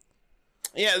 whatever.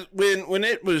 Yeah, when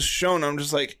it was shown, I'm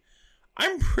just like,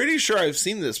 I'm pretty sure I've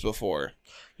seen this before.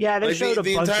 Yeah, they showed a bunch of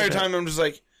it. The entire time. I'm just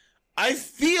like, I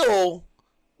feel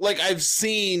like I've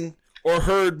seen or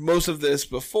heard most of this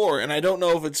before, and I don't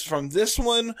know if it's from this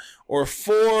one or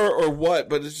 4 or what,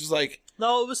 but it's just like,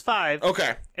 no, it was 5.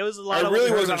 Okay, it was a lot. I of really what we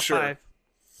heard wasn't about sure. 5.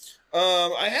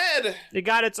 It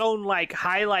got its own like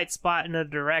highlight spot in a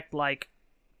direct like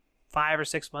 5 or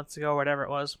 6 months ago, whatever it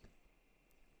was.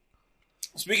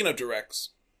 Speaking of directs,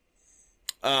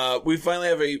 we finally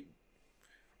have a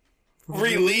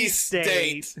release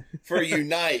date for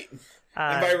Unite.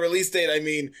 And by release date, I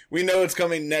mean we know it's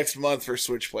coming next month for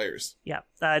Switch players. Yeah,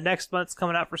 next month's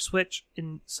coming out for Switch,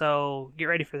 and so get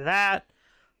ready for that.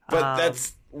 But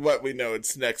that's what we know.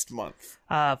 It's next month.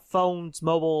 Phones,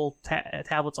 mobile,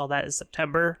 tablets, all that is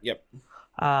September. Yep.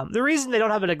 The reason they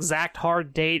don't have an exact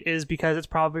hard date is because it's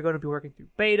probably going to be working through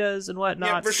betas and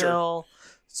whatnot still. Sure.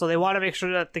 So they want to make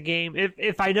sure that the game,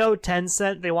 if I know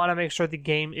Tencent, they want to make sure the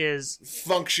game is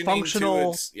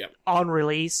functional on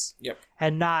release. Yep.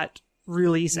 And not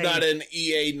release not an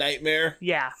EA nightmare.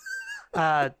 Yeah.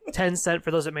 Tencent,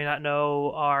 for those that may not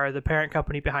know, are the parent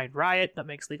company behind Riot that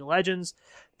makes League of Legends.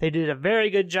 They did a very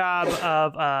good job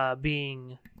of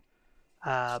being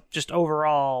just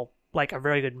overall, like a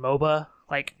very good MOBA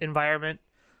like environment.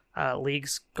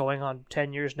 League's going on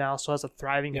 10 years now, so has a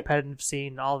thriving competitive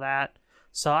scene and all that.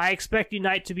 So I expect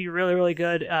Unite to be really, really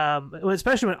good.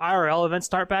 Especially when IRL events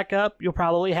start back up, you'll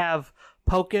probably have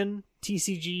Pokken,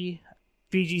 TCG,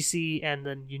 VGC, and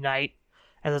then Unite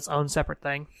as its own separate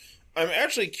thing. I'm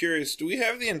actually curious, do we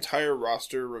have the entire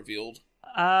roster revealed?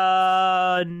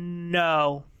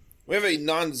 No. We have a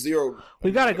non-zero.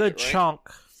 We've got a good chunk.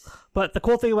 But the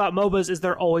cool thing about MOBAs is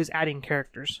they're always adding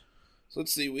characters. So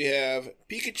let's see, we have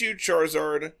Pikachu,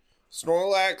 Charizard,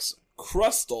 Snorlax,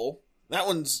 Crustle. That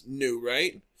one's new,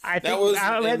 right? I think we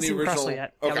hadn't seen Crustle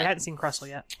yet. Okay. Yeah, we hadn't seen Crustle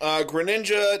yet.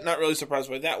 Greninja, not really surprised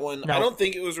by that one. No. I don't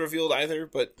think it was revealed either,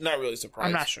 but not really surprised.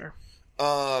 I'm not sure.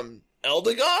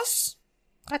 Eldegoss?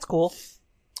 That's cool.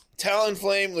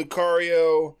 Talonflame,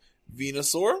 Lucario,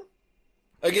 Venusaur.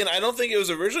 Again, I don't think it was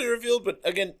originally revealed, but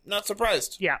again, not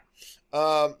surprised. Yeah.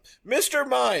 Mr.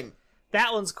 Mime.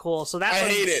 That one's cool. So I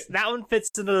hate it. That one fits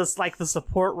into this, like the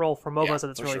support role for MOBAs,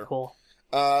 and it's really cool.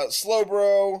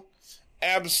 Slowbro,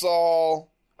 Absol.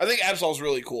 I think Absol's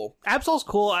really cool. Absol's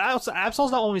cool.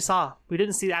 Absol's not one we saw. We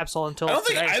didn't see Absol until I don't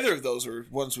think today. either of those are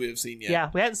ones we have seen yet.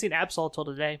 Yeah, we hadn't seen Absol until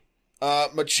today.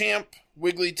 Machamp,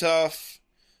 Wigglytuff,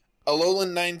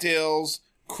 Alolan Ninetales,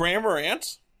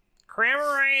 Cramorant.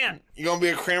 Cramorant! You gonna be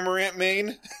a Cramorant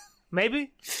main?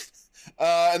 Maybe.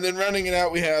 And then rounding it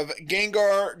out, we have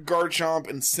Gengar, Garchomp,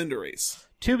 and Cinderace.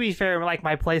 To be fair, like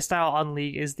my playstyle on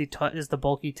League is the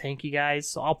bulky, tanky guys,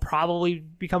 so I'll probably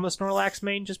become a Snorlax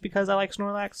main just because I like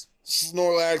Snorlax.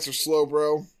 Snorlax or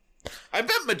Slowbro. I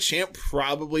bet Machamp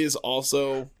probably is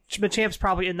also. Machamp's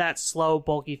probably in that slow,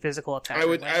 bulky, physical attack. I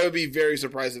would be very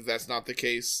surprised if that's not the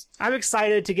case. I'm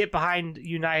excited to get behind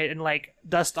Unite and like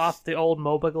dust off the old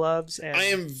MOBA gloves. And I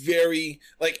am very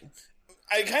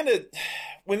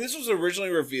when this was originally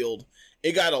revealed,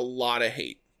 it got a lot of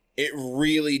hate. It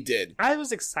really did. I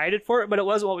was excited for it, but it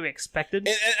wasn't what we expected.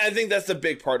 And I think that's the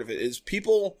big part of it, is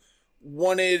people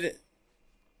wanted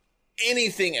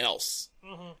anything else.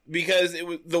 Mm-hmm. Because it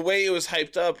was, the way it was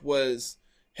hyped up was,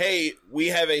 hey, we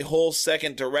have a whole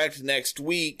second direct next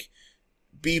week.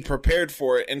 Be prepared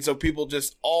for it. And so people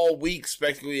just all week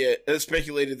speculated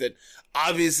that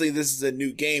obviously this is a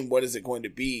new game. What is it going to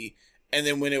be? And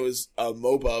then when it was a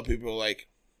MOBA, people were like,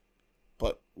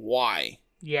 but why?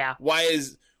 Yeah.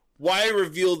 Why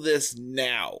reveal this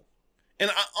now?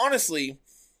 And honestly,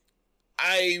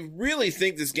 I really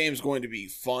think this game's going to be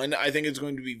fun. I think it's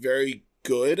going to be very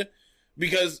good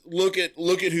because look at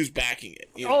who's backing it.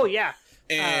 You know? Oh yeah.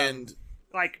 And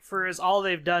like for all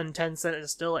they've done, Tencent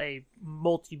is still a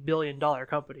multi-billion-dollar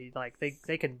company. Like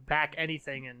they can back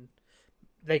anything and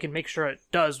they can make sure it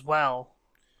does well.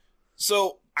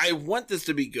 So I want this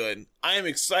to be good. I am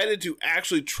excited to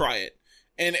actually try it.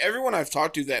 And everyone I've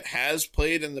talked to that has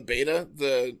played in the beta,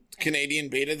 the Canadian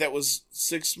beta that was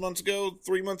 3 months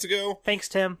ago. Thanks,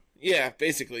 Tim. Yeah,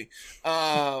 basically.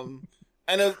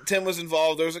 I know Tim was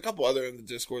involved. There was a couple other in the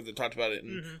Discord that talked about it.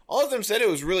 And all of them said it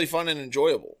was really fun and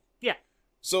enjoyable. Yeah.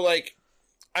 So, like,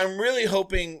 I'm really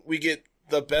hoping we get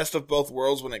the best of both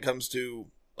worlds when it comes to,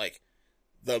 like,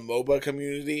 the MOBA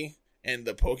community and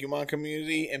the Pokemon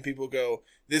community. And people go,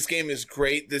 this game is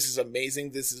great. This is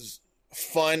amazing. This is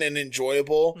fun and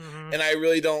enjoyable. Mm-hmm. And I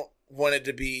really don't want it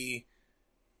to be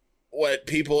what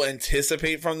people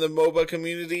anticipate from the MOBA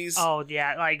communities. Oh,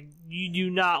 yeah. Like, you do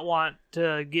not want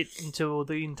to get into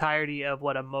the entirety of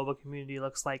what a MOBA community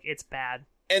looks like. It's bad.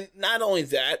 And not only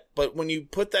that, but when you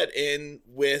put that in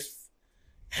with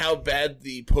how bad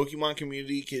the Pokemon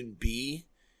community can be,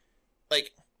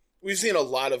 like, we've seen a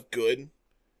lot of good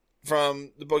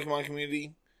from the Pokemon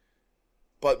community,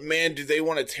 but man, do they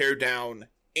want to tear down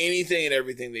anything and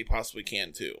everything they possibly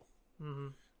can too. Mm-hmm.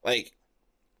 Like,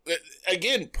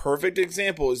 again, perfect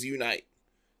example is Unite.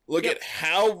 Look at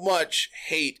how much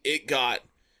hate it got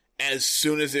as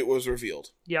soon as it was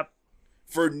revealed. Yep.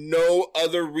 For no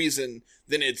other reason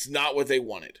than it's not what they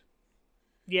wanted.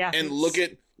 Yeah. And look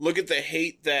at the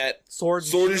hate that Sword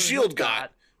and Shield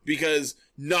got. Because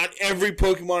not every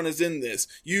Pokemon is in this.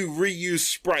 You reuse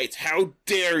sprites. How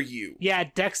dare you? Yeah,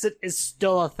 Dexit is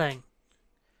still a thing.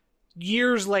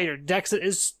 Years later, Dexit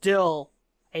is still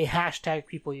a hashtag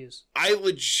people use. I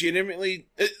legitimately...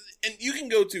 And you can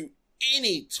go to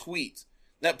any tweet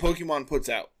that Pokemon puts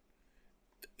out.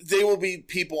 There will be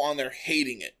people on there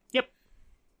hating it. Yep.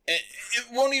 And it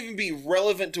won't even be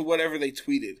relevant to whatever they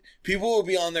tweeted. People will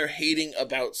be on there hating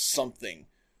about something.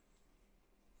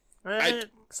 I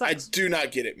do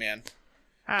not get it, man.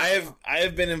 I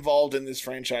have been involved in this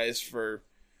franchise for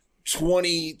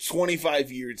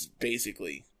 25 years,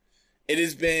 basically. It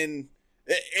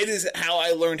is how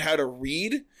I learned how to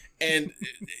read, And,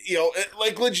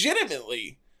 like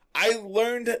legitimately, I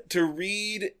learned to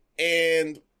read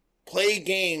and play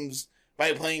games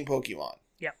by playing Pokemon.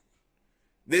 Yep.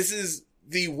 This is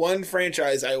the one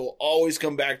franchise I will always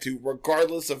come back to,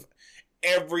 regardless of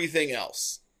everything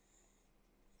else.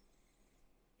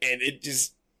 And it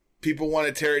just, people want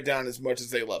to tear it down as much as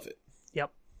they love it.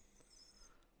 Yep.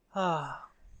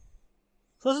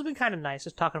 So this has been kind of nice,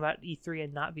 just talking about E3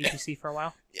 and not VGC for a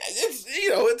while. Yeah,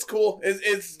 it's cool.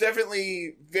 It's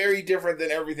definitely very different than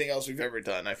everything else we've ever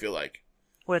done, I feel like.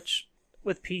 Which,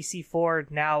 with PC4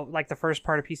 now, like the first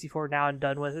part of PC4 now and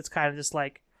done with, it's kind of just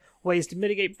like ways to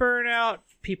mitigate burnout,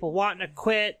 people wanting to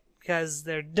quit because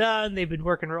they're done, they've been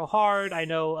working real hard. I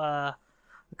know a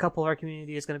couple of our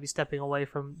community is going to be stepping away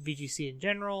from VGC in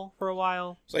general for a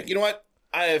while. It's like, you know what?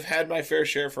 I have had my fair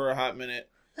share for a hot minute.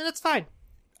 And that's fine.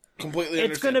 Completely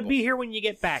It's going understandable. to be here when you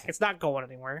get back. It's not going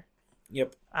anywhere.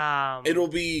 Yep. It'll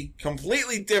be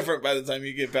completely different by the time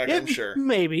you get back, I'm sure.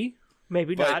 Maybe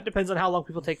not. Depends on how long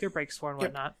people take their breaks for and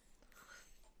whatnot.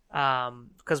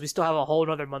 Because we still have a whole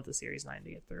another month of Series 9 to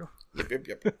get through.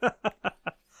 Yep.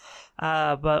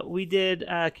 But we did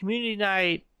community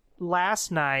night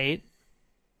last night.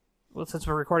 Well, since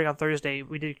we're recording on Thursday,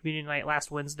 we did community night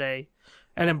last Wednesday.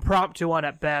 An impromptu one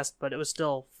at best, but it was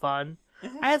still fun.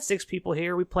 Mm-hmm. I had 6 people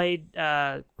here. We played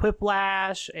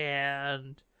Quiplash,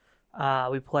 and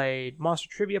we played Monster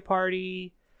Trivia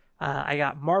Party. I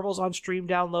got Marbles on Stream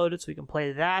downloaded, so we can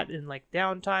play that in like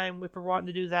downtime if we're wanting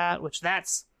to do that. Which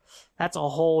that's a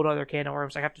whole other can of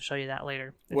worms. I have to show you that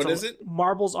later. What is it?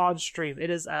 Marbles on Stream. It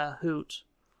is a hoot.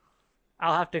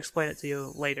 I'll have to explain it to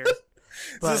you later.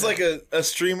 This is like a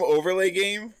stream overlay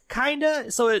game?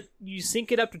 Kinda. So you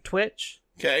sync it up to Twitch.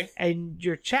 Okay. And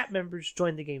your chat members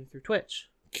join the game through Twitch.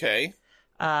 Okay.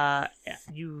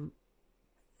 You're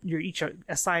each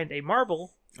assigned a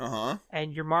marble. Uh-huh.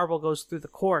 And your marble goes through the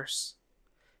course.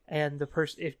 And the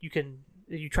person, if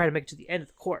you try to make it to the end of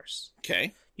the course.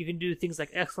 Okay. You can do things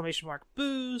like exclamation mark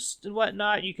boost and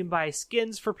whatnot. You can buy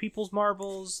skins for people's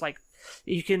marbles. Like,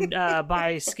 you can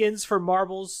buy skins for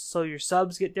marbles, so your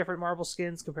subs get different marble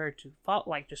skins compared to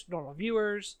like just normal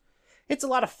viewers. It's a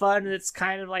lot of fun, and it's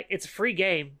kind of like it's a free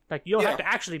game. Like, you don't have to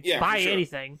actually buy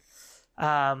anything.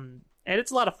 And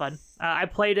it's a lot of fun. I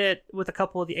played it with a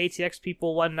couple of the ATX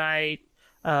people one night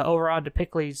over on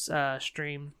DePickley's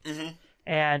stream,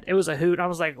 and it was a hoot. I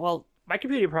was like, well, our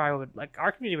community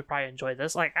would probably enjoy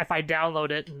this. Like, if I download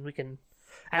it and we can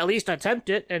at least attempt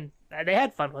it, and they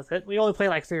had fun with it. We only played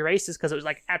like 3 races because it was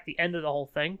like at the end of the whole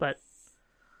thing, but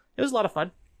it was a lot of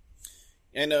fun.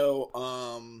 I know.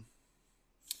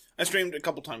 I streamed a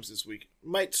couple times this week.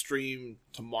 Might stream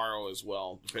tomorrow as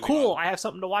well. Cool. I have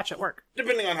something to watch at work.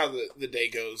 Depending on how the day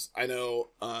goes. I know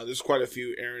there's quite a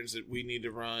few errands that we need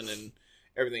to run and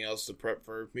everything else to prep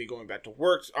for me going back to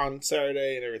work on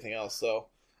Saturday and everything else. So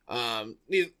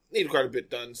need quite a bit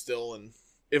done still. And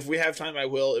if we have time, I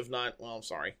will. If not, well, I'm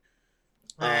sorry.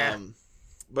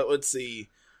 But let's see.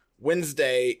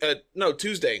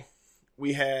 Tuesday,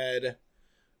 we had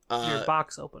your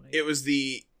box opening. It was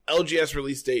the LGS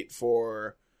release date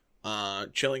for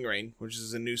Chilling Reign, which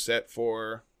is a new set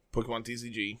for Pokemon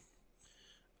TCG.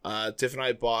 Tiff and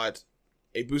I bought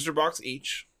a booster box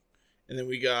each, and then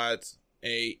we got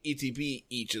a ETB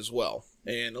each as well.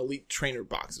 An Elite Trainer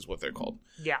box is what they're called.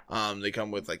 Yeah. They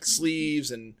come with like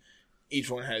sleeves, and each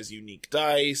one has unique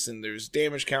dice, and there's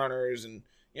damage counters, and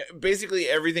basically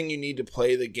everything you need to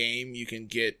play the game you can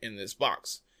get in this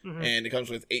box. Mm-hmm. And it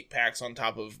comes with 8 packs on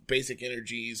top of basic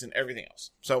energies and everything else.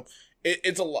 So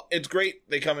it's a lot. It's great.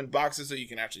 They come in boxes so you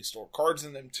can actually store cards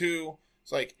in them too.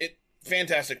 It's like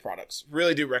fantastic products.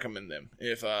 Really do recommend them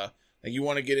if like you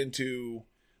want to get into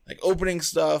like opening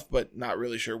stuff but not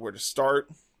really sure where to start.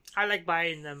 I like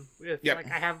buying them.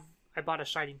 Like I bought a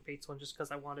Shining Fates one just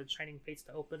because I wanted Shining Fates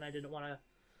to open. I didn't want to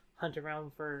hunt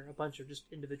around for a bunch of just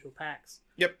individual packs.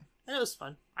 Yep. And it was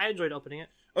fun. I enjoyed opening it.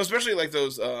 Especially like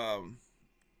those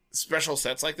special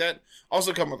sets like that.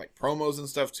 Also come with like promos and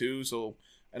stuff too. So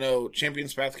I know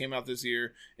Champion's Path came out this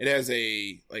year. It has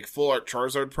a like full art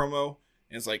Charizard promo,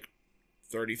 and it's like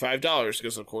 $35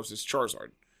 because of course it's Charizard.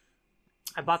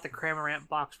 I bought the Cramorant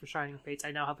box for Shining Fates.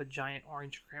 I now have a giant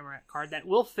orange Cramorant card that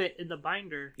will fit in the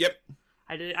binder. Yep.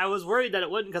 I was worried that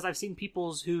it wouldn't because I've seen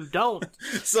people's who don't.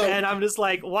 And I'm just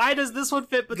like, why does this one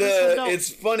fit but this one don't? It's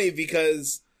funny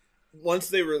because once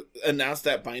they announced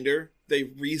that binder, they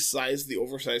resized the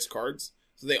oversized cards,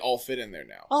 so they all fit in there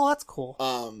now. Oh, that's cool.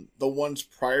 The ones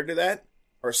prior to that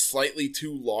are slightly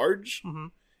too large,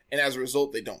 and as a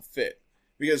result, they don't fit.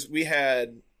 Because we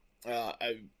had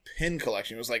a pin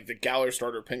collection. It was like the Galar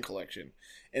Starter pin collection.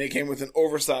 And it came with an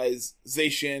oversized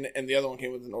Zacian, and the other one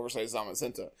came with an oversized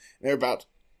Zamazenta. And they're about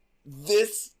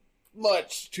this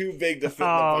much too big to fit in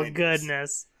the binders. Oh,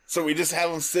 goodness. So we just have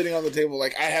them sitting on the table.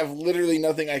 Like, I have literally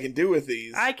nothing I can do with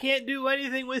these. I can't do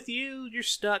anything with you. You're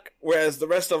stuck. Whereas the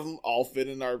rest of them all fit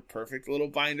in our perfect little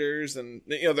binders, and,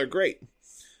 you know, they're great.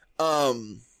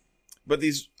 But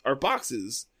these are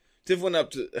boxes. Tiff went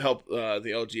up to help the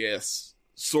LGS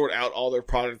sort out all their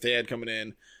product they had coming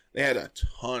in. They had a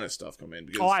ton of stuff come in.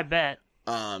 Because, I bet.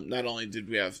 Not only did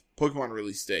we have Pokemon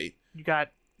release date. You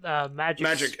got Magic.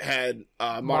 Magic had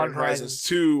Modern Horizons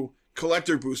 2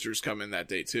 collector boosters come in that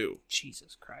day, too.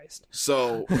 Jesus Christ.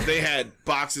 So they had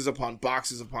boxes upon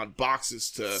boxes upon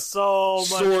boxes to so much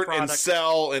sort product. and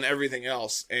sell and everything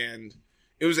else. And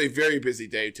it was a very busy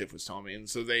day, Tiff was telling me. And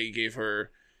so they gave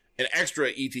her an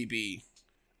extra ETB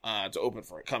to open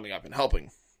for it, coming up and helping.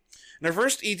 In her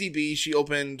first ETB, she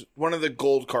opened one of the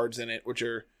gold cards in it, which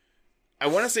are, I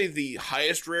want to say, the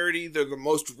highest rarity. They're the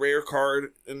most rare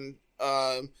card. And,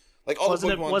 like, all the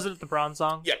Pokemon... Wasn't it the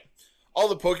Bronzong? Yeah. All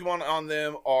the Pokemon on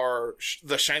them are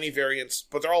the shiny variants,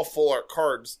 but they're all full art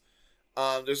cards.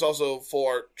 There's also full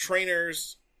art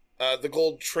trainers, the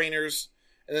gold trainers,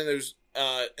 and then there's,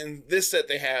 in this set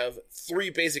they have 3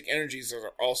 basic energies that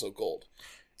are also gold.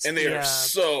 And they are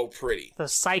so pretty. The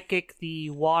Psychic,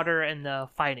 the Water, and the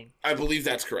Fighting. I believe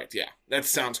that's correct, yeah. That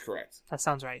sounds correct. That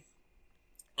sounds right.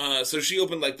 So she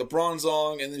opened, like, the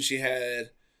Bronzong, and then she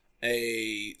had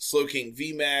a Slowking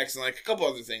VMAX, and, like, a couple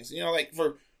other things. You know, like,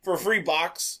 for a free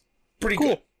box, pretty cool.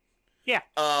 Good. Yeah.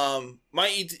 All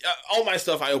my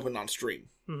stuff I opened on stream.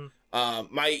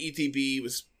 Mm-hmm. My ETB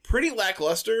was pretty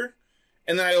lackluster,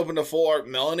 and then I opened a full art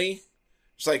Melanie.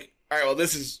 It's like, all right, well,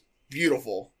 this is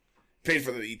beautiful. Paid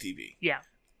for the ETB. Yeah.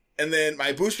 And then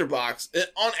my booster box,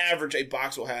 on average, a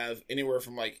box will have anywhere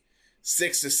from like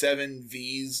 6 to 7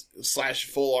 Vs /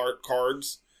 full art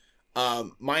cards.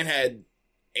 Mine had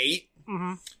 8.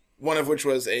 Mm-hmm. One of which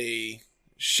was a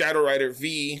Shadow Rider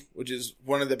V, which is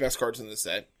one of the best cards in the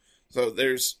set. So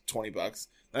there's $20.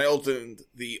 And I opened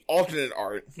the alternate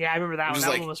art. Yeah, I remember that one.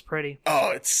 That one was pretty. Oh,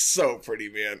 it's so pretty,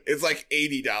 man. It's like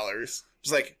 $80.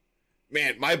 It's like,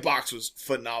 man, my box was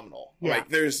phenomenal. Yeah. Like,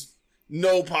 there's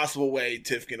no possible way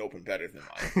Tiff can open better than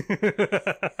mine.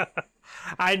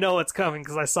 I know it's coming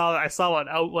because I saw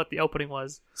what the opening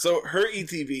was. So her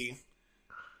ETB,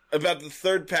 about the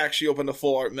 3rd pack, she opened a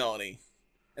full art Melanie.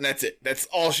 And that's it. That's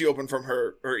all she opened from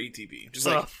her ETB. Just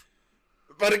like,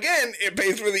 but again, it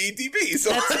pays for the ETB.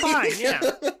 So that's fine, yeah.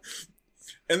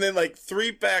 And then, like,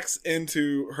 3 packs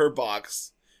into her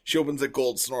box, she opens a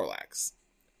gold Snorlax.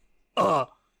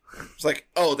 It's like,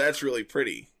 oh, that's really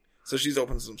pretty. So she's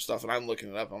opened some stuff, and I'm looking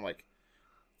it up. I'm like,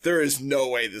 there is no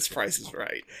way this price is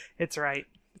right. It's right.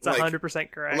 It's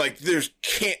 100% correct. I'm like, this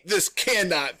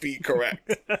cannot be correct.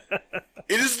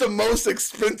 It is the most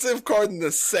expensive card in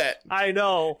the set. I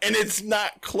know. And it's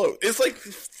not close. It's like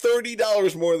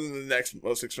 $30 more than the next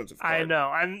most expensive card. I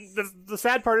know. And the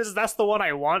sad part is that's the one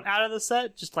I want out of the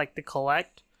set, just like to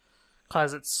collect,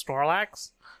 because it's Snorlax.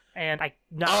 And I'm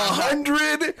not paying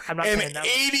that $180. I'm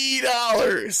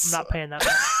not paying that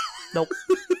much.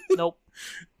 Nope.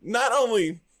 Not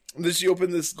only did she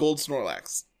open this gold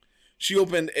Snorlax, she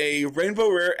opened a Rainbow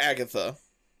Rare Agatha.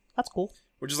 That's cool.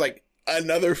 Which is like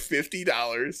another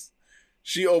 $50.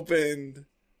 She opened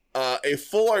a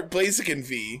full art Blaziken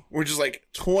V, which is like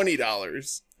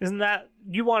 $20. Isn't that...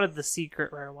 You wanted the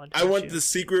secret rare one, I want the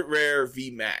secret rare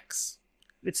V Max.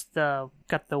 It's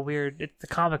got the weird... It's the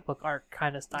comic book art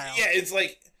kind of style. Yeah, it's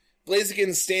like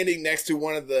Blaziken standing next to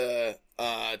one of the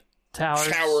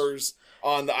towers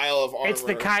on the Isle of Armor. It's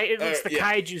the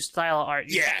kaiju style art.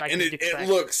 And it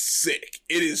looks sick.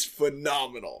 It is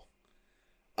phenomenal.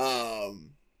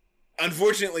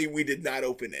 Unfortunately, we did not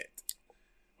open it.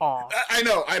 Aw. I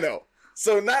know.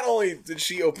 So not only did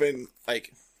she open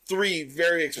like 3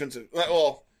 very expensive,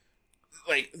 well,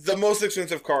 like the most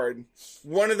expensive card,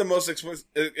 one of the most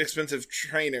expensive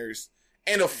trainers,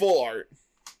 and a full art.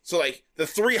 So like the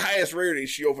 3 highest rarities,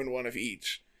 she opened one of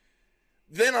each.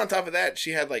 Then on top of that,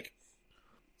 she had like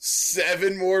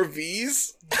 7 more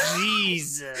Vs.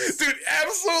 Jesus. Dude,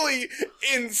 absolutely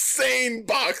insane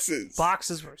boxes.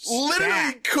 Boxes were stacked.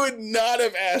 Literally could not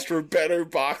have asked for better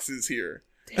boxes here.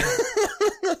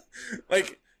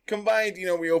 Like, combined,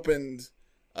 we opened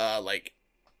like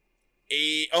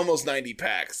almost 90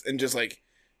 packs. And just like,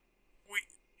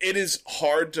 it is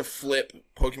hard to flip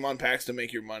Pokemon packs to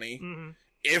make your money. Mm-hmm.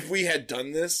 If we had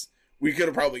done this, we could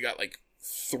have probably got like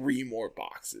 3 more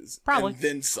boxes. Probably. And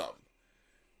then some.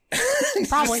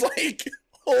 Probably. It's like,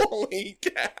 holy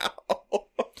cow.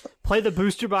 play the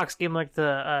booster box game like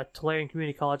the Tolarian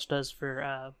Community College does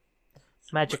for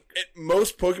Magic. At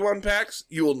most Pokemon packs,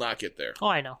 you will not get there. Oh,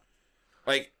 I know.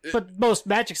 Like, But most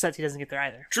Magic sets, he doesn't get there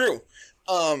either. True.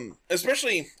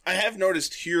 Especially, I have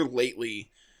noticed here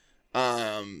lately,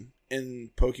 in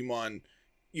Pokemon,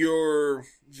 your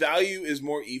value is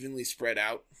more evenly spread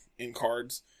out in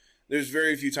cards. There's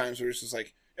very few times where it's just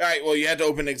like, all right, well, you had to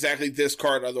open exactly this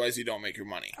card, otherwise you don't make your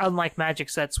money. Unlike Magic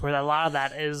sets, where a lot of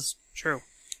that is true.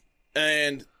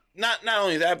 And not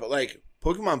only that, but like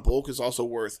Pokemon Bulk is also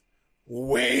worth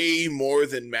way more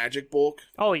than Magic Bulk.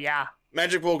 Oh yeah,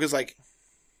 Magic Bulk is like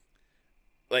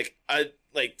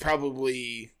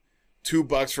probably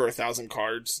 $2 for 1,000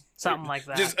 cards, something like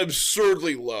that. just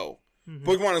absurdly low. Mhm.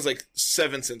 Pokemon is like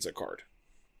 7 cents a card,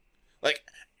 like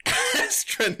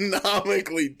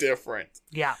astronomically different.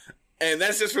 Yeah. And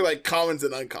that's just for like commons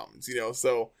and uncommons, you know.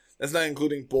 So that's not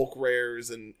including bulk rares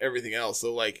and everything else.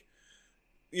 So like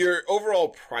your overall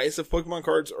price of Pokemon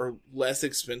cards are less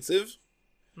expensive,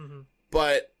 Mm-hmm.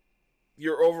 but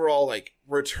your overall like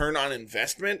return on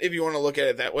investment, if you want to look at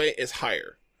it that way, is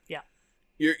higher. Yeah.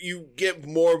 You get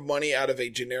more money out of a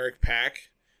generic pack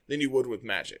than you would with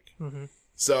Magic. Mm-hmm.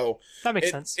 So That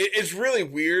makes sense. It's really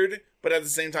weird, but at the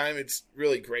same time, it's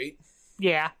really great.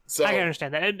 Yeah, So I can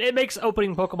understand that. It makes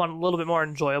opening Pokemon a little bit more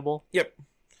enjoyable. Yep.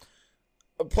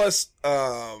 Plus,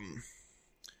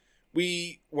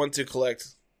 we want to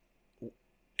collect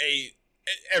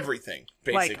everything,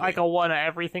 basically. Like a one of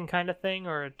everything kind of thing,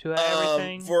 or a two of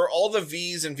everything. For all the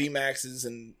Vs and VMAXs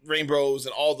and Rainbows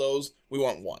and all those, we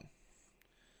want one.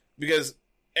 Because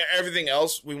everything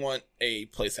else, we want a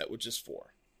playset with just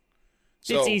 4.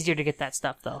 So, it's easier to get that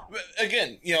stuff, though.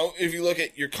 again, you know, if you look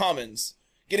at your commons,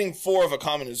 getting 4 of a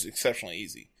common is exceptionally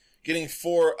easy. Getting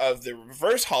 4 of the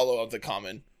reverse holo of the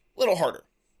common, a little harder.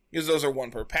 Because those are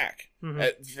 1 per pack Mhm.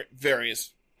 at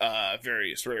various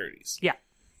rarities. Yeah.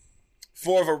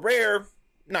 4 of a rare,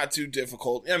 not too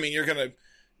difficult. I mean, you're going to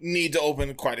need to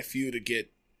open quite a few to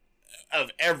get of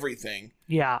everything.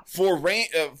 Yeah. 4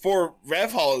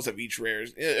 rev holos of each rare,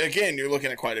 again, you're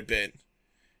looking at quite a bit.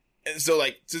 And so,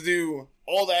 like, to do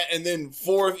all that and then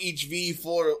 4 of each V,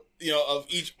 4, you know, of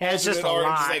each Yeah, it's just a alternate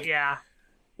lot. like, Yeah.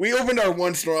 we opened our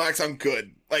one Snorlax, I'm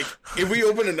good. Like, if we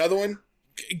open another one,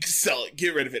 sell it,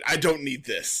 get rid of it. I don't need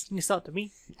this. Can you sell it to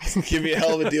me? Give me a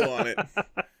hell of a deal on it.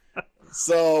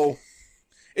 So,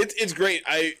 it's great.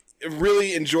 I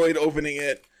really enjoyed opening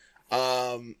it.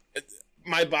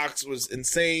 My box was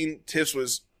insane. Tiff's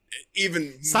was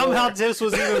even Somehow more. this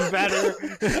was even better.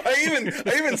 I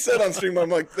even said on stream, I'm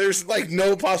like, there's like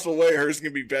no possible way hers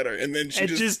can be better. And then she It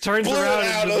just turns blew it around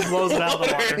out and just of blows it out of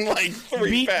the water. in like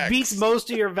 3 packs. Beats most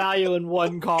of your value in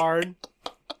one card.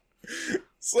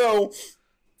 So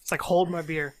It's like, hold my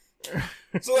beer.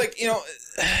 like, you know,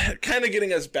 kind of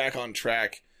getting us back on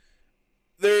track.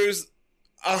 There's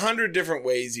 100 different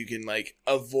ways you can like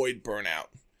avoid burnout.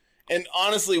 And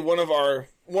honestly, one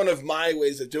of my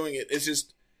ways of doing it is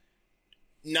just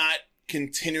not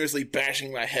continuously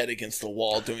bashing my head against the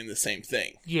wall doing the same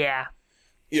thing. Yeah.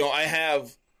 You know, I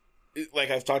have, like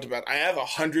I've talked about, I have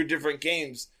 100 different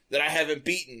games that I haven't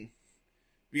beaten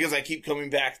because I keep coming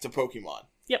back to Pokemon.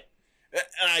 Yep. And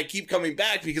I keep coming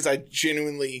back because I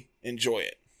genuinely enjoy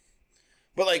it.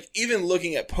 But like, even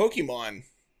looking at Pokemon,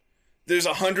 there's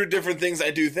 100 different things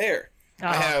I do there. I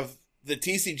Uh-huh. have the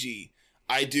TCG.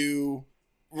 I do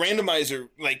randomizer,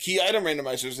 like key item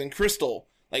randomizers in Crystal.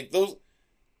 Like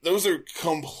those are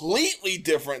completely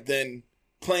different than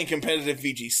playing competitive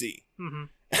VGC. Mhm.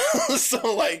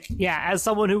 So like, Yeah, as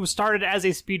someone who started as a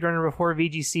speedrunner before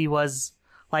VGC was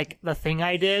like the thing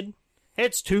I did,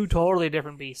 it's 2 totally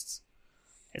different beasts.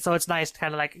 So it's nice to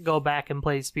kind of like go back and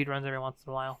play speedruns every once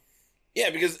in a while. yeah,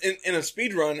 because in a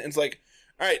speed run, it's like,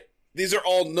 all right, these are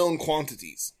all known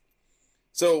quantities.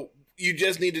 So you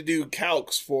just need to do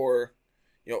calcs for,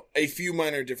 you know, a few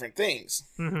minor different things.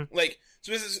 Mm-hmm. Like,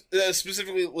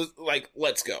 specifically, like,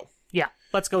 Let's Go. Yeah,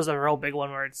 Let's Go is a real big one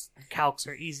where it's calcs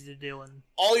are easy to do. And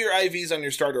All your IVs on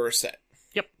your starter are set.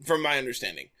 Yep. From my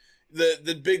understanding.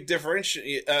 The big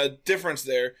difference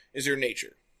there is your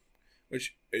nature,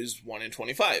 which is 1 in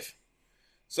 25.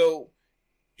 So,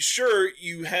 sure,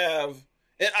 you have...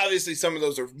 And obviously, some of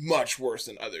those are much worse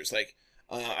than others. Like,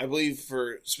 I believe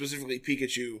for specifically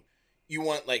Pikachu, you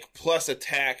want, like, plus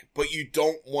attack, but you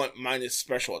don't want minus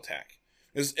special attack.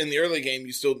 Because in the early game,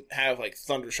 you still have, like,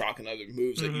 Thunder Shock and other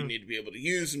moves that you Mhm. need to be able to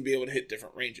use and be able to hit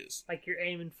different ranges. like you're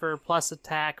aiming for plus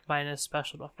attack minus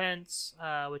special defense,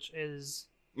 which is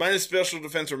Minus special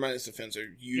defense or minus defense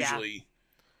are usually...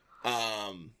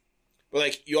 But,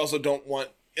 like, you also don't want...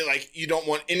 Like, you don't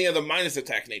want any of the minus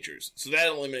attack natures. So that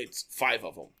eliminates 5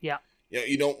 of them. Yeah. You know,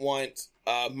 you don't want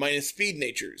minus speed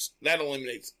natures. That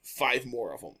eliminates 5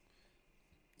 more of them.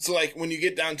 So, like, when you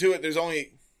get down to it, there's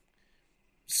only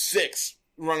 6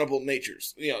 runnable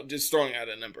natures, just throwing out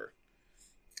a number.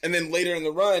 And then later in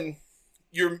the run,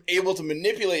 you're able to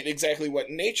manipulate exactly what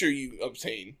nature you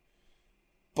obtain.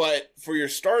 But for your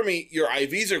Starmie, your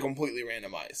IVs are completely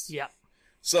randomized. Yeah.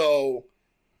 So,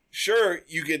 sure,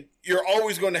 you're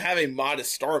always going to have a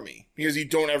modest Starmie, because you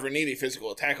don't ever need a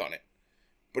physical attack on it.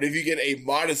 But if you get a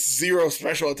modest 0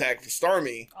 special attack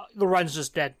Starmie, the run's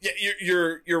just dead. Yeah,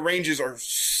 your ranges are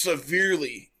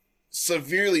severely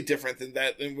different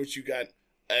than which you got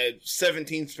a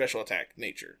 17 special attack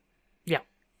nature. Yeah.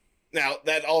 Now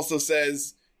that also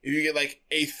says if you get like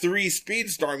a 3 speed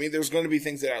Starmie, there's going to be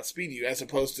things that outspeed you as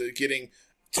opposed to getting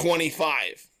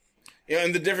 25.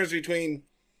 And the difference between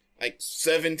like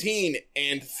 17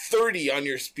 and 30 on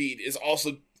your speed is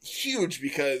also huge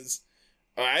because,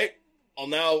 all right. Well,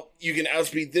 now you can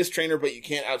outspeed this trainer, but you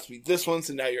can't outspeed this one,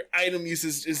 so now your item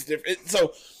usage is different.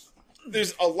 So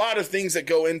there's a lot of things that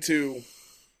go into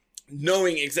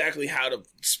knowing exactly how to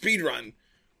speedrun.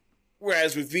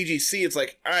 Whereas with VGC, it's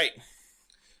like, all right,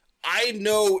 I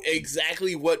know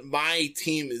exactly what my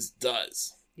team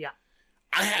does. Yeah.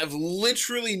 I have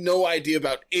literally no idea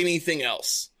about anything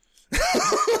else.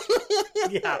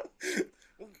 Yeah.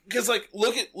 Because, like,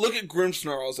 look at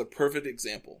Grimmsnarl as a perfect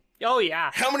example. Oh, yeah.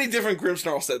 How many different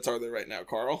Grimmsnarl sets are there right now,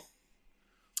 Carl?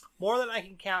 More than I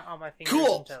can count on my fingers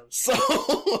Cool. and toes.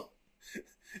 So,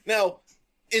 now,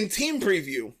 in team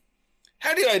preview,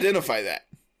 how do you identify that?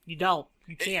 You don't.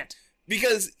 You can't.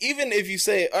 Because even if you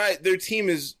say, all right, their team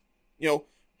is,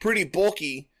 pretty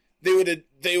bulky, they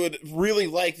would really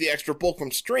like the extra bulk from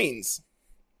strains.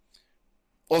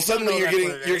 Well, suddenly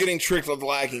you're getting tricked with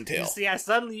lagging tail. Yeah,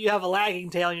 suddenly you have a lagging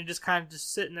tail and you're just kind of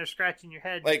just sitting there scratching your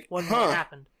head, like, wondering what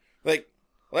happened. Like,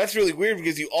 well, that's really weird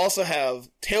because you also have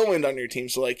Tailwind on your team,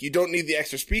 so like you don't need the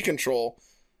extra speed control,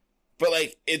 but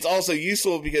like it's also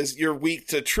useful because you're weak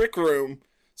to Trick Room,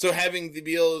 so having the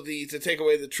ability to take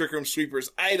away the Trick Room Sweeper's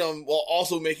item while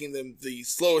also making them the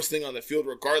slowest thing on the field,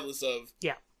 regardless of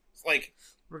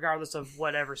regardless of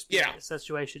whatever speed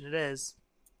situation it is.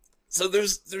 So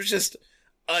there's just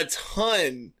a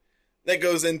ton that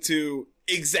goes into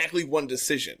exactly one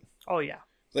decision. Oh, yeah.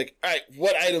 Like, all right,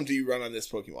 what item do you run on this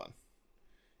Pokemon?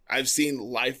 I've seen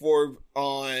Life Orb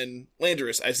on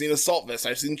Landorus. I've seen Assault Vest.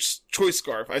 I've seen Choice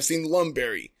Scarf. I've seen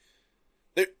Lumberry.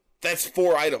 That's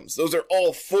 4 items. Those are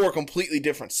all 4 completely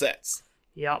different sets.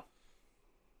 Yep.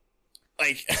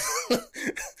 Like,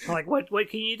 like what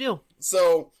can you do?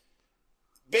 So,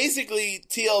 basically,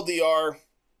 TLDR,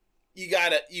 you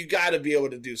gotta be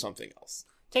able to do something else.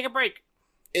 Take a break.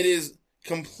 It is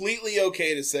completely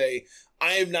okay to say,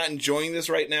 I am not enjoying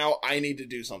this right now. I need to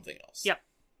do something else. Yep.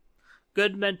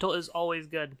 Good mental is always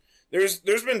good. There's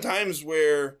been times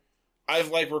where I've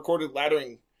like recorded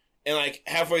laddering and like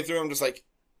halfway through I'm just like,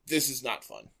 this is not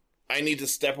fun. I need to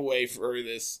step away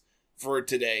for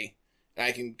today. And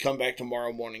I can come back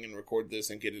tomorrow morning and record this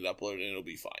and get it uploaded and it'll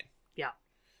be fine. Yeah.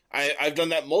 I've done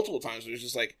that multiple times where it's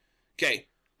just like, okay,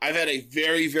 I've had a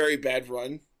very, very bad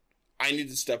run. I need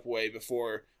to step away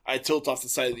before I tilt off the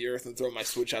side of the earth and throw my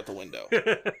Switch out the window.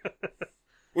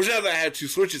 Which now that I have 2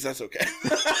 Switches, that's okay.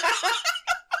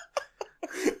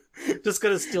 Just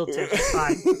gonna steal 2.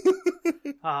 Fine.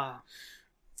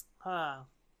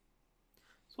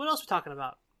 So what else are we talking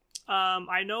about?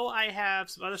 I know I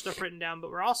have some other stuff written down, but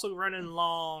we're also running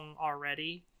long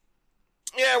already.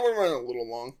 Yeah, we're running a little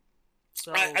long.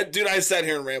 So I sat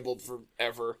here and rambled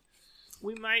forever.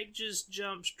 We might just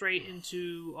jump straight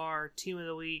into our team of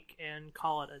the week and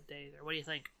call it a day there. What do you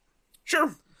think?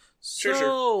 Sure.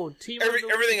 Sure. Team of the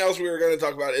everything else we were going to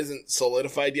talk about isn't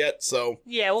solidified yet, so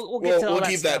yeah, we'll get to all we'll that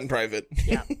keep stuff. that in private.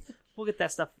 Yeah, we'll get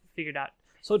that stuff figured out.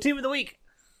 So, team of the week.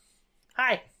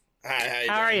 Hi. Hi.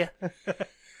 How are you?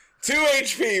 2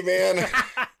 HP, man.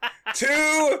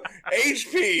 2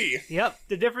 HP. Yep.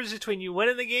 The difference between you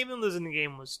winning the game and losing the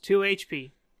game was 2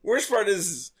 HP. Worst part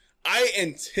is, I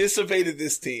anticipated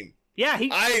this team. Yeah, you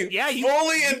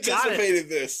fully anticipated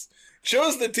this.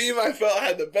 Chose the team I felt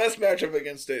had the best matchup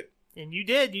against it. And you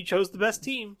did. You chose the best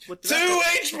team. With the 2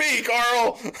 HP,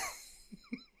 Carl!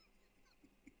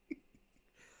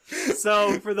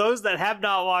 So, for those that have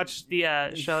not watched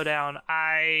the showdown,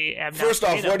 I am now First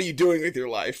off, what are you doing with your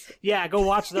life? Yeah, go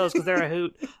watch those because they're a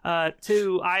hoot.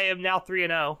 2, I am now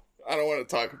 3-0. I don't want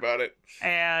to talk about it.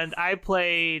 And I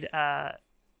played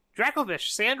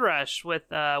Dracovish, Sandrush with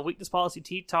Weakness Policy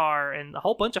T-Tar and a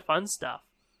whole bunch of fun stuff.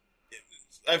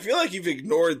 I feel like you've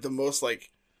ignored the most,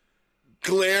 like,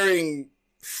 glaring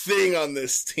thing on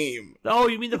this team. Oh,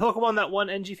 you mean the Pokemon that won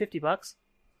NG $50?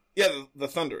 Yeah, the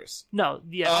Thunderous. No,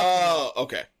 yeah. Oh,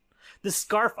 okay. The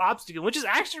Scarf Obstagoon, which is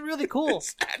actually really cool.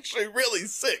 It's actually really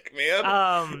sick,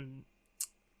 man.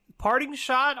 Parting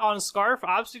Shot on Scarf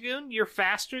Obstagoon, you're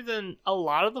faster than a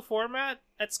lot of the format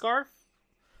at Scarf.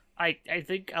 I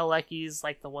think Aleki's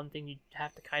like the one thing you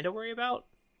have to kind of worry about.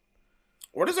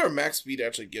 What does our max speed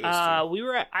actually get us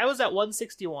to? I was at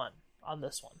 161 on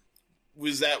this one.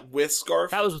 Was that with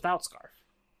Scarf? That was without Scarf.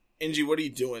 Angie, what are you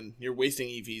doing? You're wasting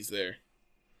EVs there.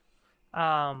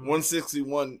 161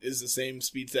 161 is the same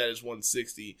speed stat as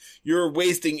 160. You're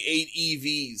wasting 8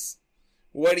 EVs.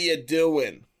 What are you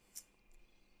doing?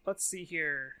 Let's see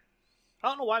here. I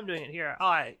don't know why I'm doing it here.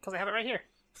 Oh, because I have it right here.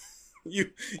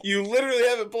 You literally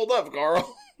have it pulled up,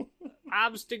 Carl.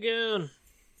 Obstagoon.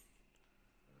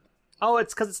 Oh,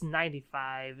 it's because it's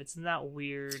 95. It's not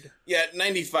weird. Yeah,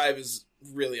 95 is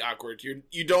really awkward.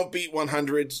 You don't beat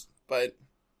 100s, but...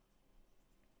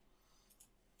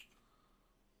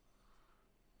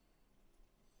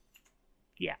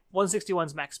 Yeah,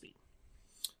 161's max speed.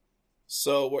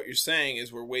 So what you're saying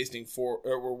is we're wasting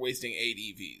 8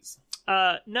 EVs.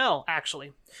 No,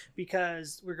 actually,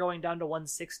 because we're going down to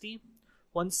 160.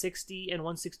 160 and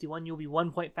 161, you'll be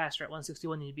 1 point faster at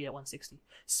 161 than you'd be at 160.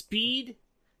 Speed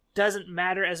doesn't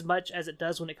matter as much as it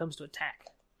does when it comes to attack.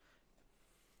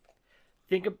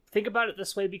 Think about it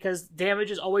this way, because damage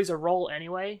is always a roll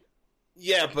anyway.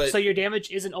 Yeah, but... So your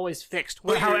damage isn't always fixed.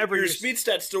 But However, your speed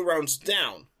stat still rounds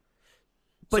down.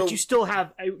 But So- you still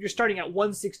have... You're starting at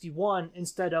 161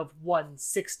 instead of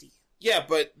 160. Yeah,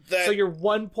 but that... So you're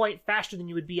 1 point faster than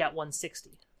you would be at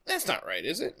 160. That's not right,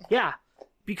 is it? Yeah,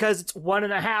 because it's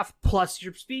 1.5 plus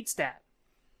your speed stat.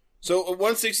 So at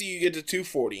 160 you get to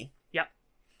 240. Yep.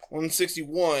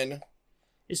 161...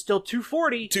 It's still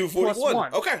 240 241. plus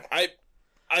 1. Okay,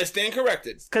 I stand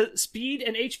corrected. Because speed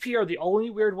and HP are the only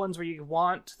weird ones where you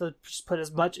want to just put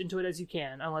as much into it as you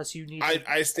can, unless you need to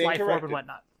I stand fly forward corrected. and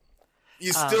whatnot.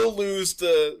 You still lose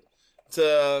to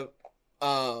Because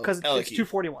it's Eleki.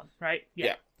 241, right?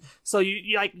 Yeah. So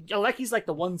you like Aleki's like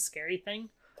the one scary thing.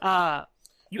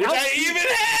 You Which I even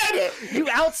had! You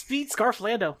outspeed Scarf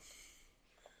Lando.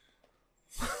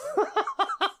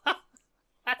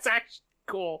 That's actually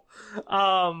cool.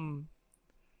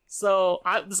 So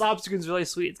this Obstagoon's really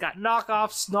sweet. It's got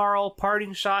knockoff, snarl,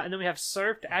 parting shot, and then we have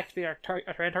surf to activate our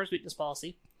Tyrannosaurus weakness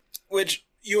policy. Which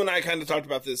you and I kind of talked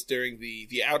about this during the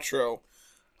outro.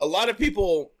 A lot of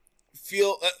people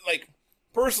feel like,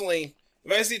 personally,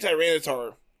 if I see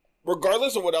Tyranitar,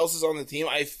 regardless of what else is on the team,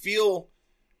 I feel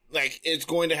like it's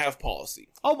going to have policy.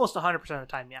 Almost 100% of the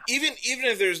time, yeah. Even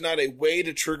if there's not a way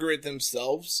to trigger it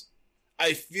themselves,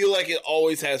 I feel like it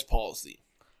always has policy.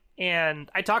 And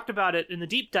I talked about it in the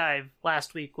deep dive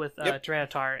last week with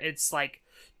Tyranitar. It's like,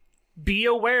 be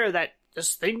aware that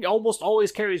this thing almost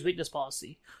always carries weakness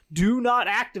policy. Do not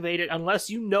activate it unless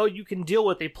you know you can deal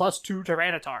with a +2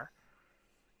 Tyranitar.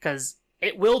 Because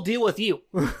it will deal with you.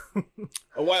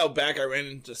 A while back, I ran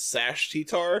into Sash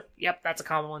T-Tar. Yep, that's a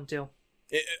common one too.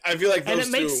 I feel like those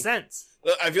And it makes sense.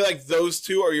 I feel like those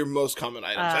two are your most common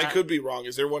items. I could be wrong.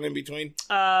 Is there one in between?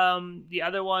 The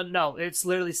other one, no, it's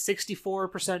literally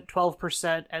 64%,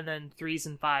 12%, and then 3s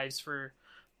and 5s for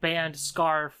Band,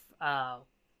 Scarf,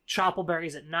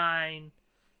 Choppleberries at 9,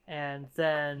 and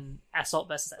then Assault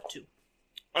Vest is at 2.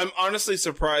 I'm honestly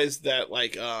surprised that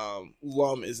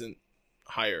Lum isn't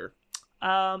higher.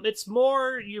 It's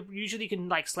more, you usually can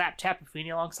like slap tap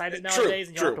Buffini alongside it nowadays,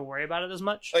 and you don't have to worry about it as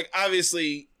much. Like,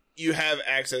 obviously, you have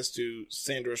access to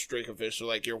Sandros Dracovish, so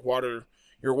like your water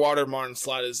Martin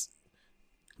slot is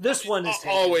This one is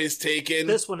taken. always taken.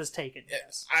 This one is taken.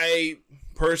 Yes. I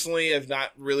personally have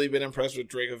not really been impressed with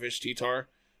Dracovish T-Tar.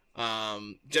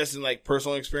 Just in like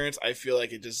personal experience, I feel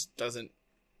like it just doesn't.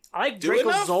 I like Do Draco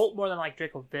enough? Zolt more than I like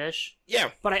Draco Vish,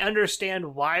 Yeah, but I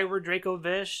understand why we're Draco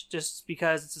Vish, just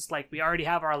because it's just like we already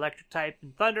have our electric type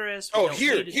in Thunderous. We don't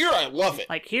need it. here I love it.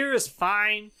 Like here is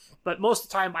fine, but most of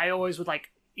the time I always would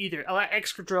like either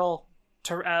Excadrill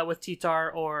with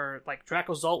T-Tar or like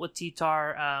Draco Zolt with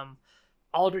T-Tar.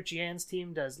 Aldrich Yan's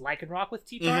team does Lycanroc with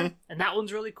T-Tar, and that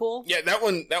one's really cool. Yeah, that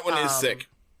one is sick.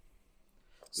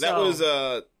 That So-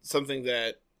 was something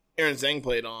that Aaron Zhang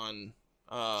played on.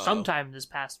 Sometime this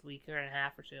past week or a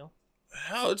half or two.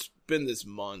 Hell, it's been this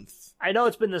month. I know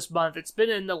it's been this month. It's been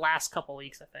in the last couple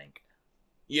weeks, I think.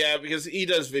 Yeah, because he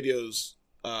does videos.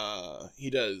 He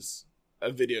does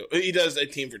a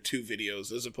team for 2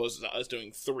 videos as opposed to us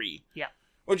doing 3. Yeah.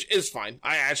 Which is fine.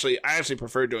 I actually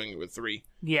prefer doing it with 3.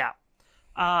 Yeah.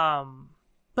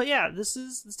 But yeah, this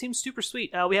team's super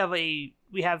sweet. We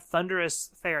have Thunderous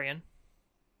Therian,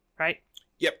 right?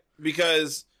 Yep,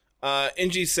 because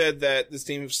NG said that this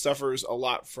team suffers a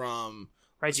lot from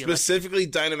Reggie Specifically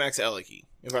Dynamax Eleki,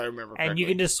 if I remember correctly. And you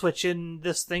can just switch in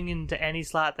this thing into any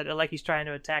slot that Eleki's trying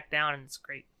to attack down, and it's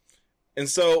great. And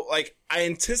so, like, I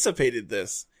anticipated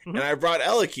this, and I brought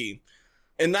Eleki,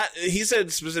 and he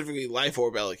said specifically Life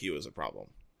Orb Eleki was a problem.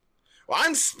 Well,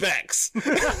 I'm Specs.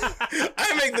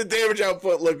 I make the damage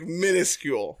output look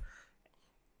minuscule.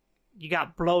 You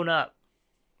got blown up.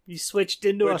 You switched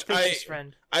into a Fish's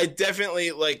friend. I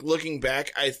definitely, like, looking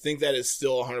back, I think that is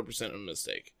still 100% a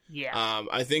mistake. Yeah.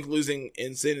 I think losing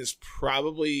Ensign is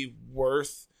probably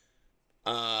worth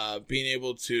being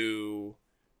able to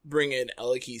bring in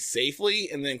Eleki safely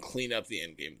and then clean up the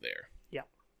endgame there. Yeah.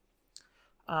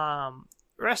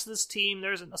 Rest of this team,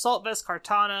 there's an Assault Vest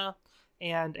Kartana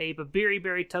and a Babiri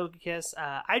Berry Togekiss.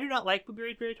 I do not like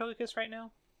Babiri Berry Togekiss right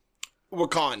now.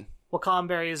 Wakan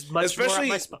Berry is much more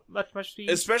much speed.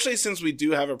 Especially since we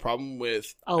do have a problem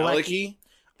with Eleki.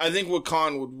 I think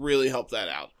Wakan would really help that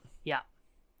out. Yeah.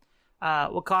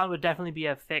 Wakan would definitely be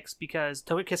a fix because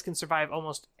Togekiss can survive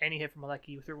almost any hit from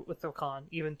Eleki with Wakan,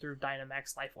 even through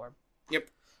Dynamax Life Orb. Yep.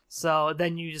 So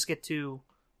then you just get to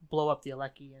blow up the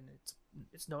Eleki and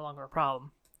it's no longer a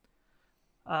problem.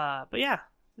 But yeah,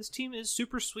 this team is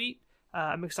super sweet.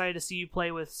 I'm excited to see you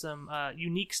play with some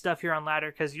unique stuff here on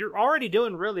Ladder because you're already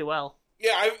doing really well.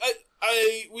 Yeah,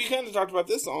 we kind of talked about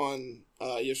this on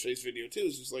yesterday's video too.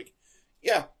 It's just like,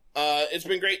 yeah, it's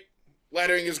been great.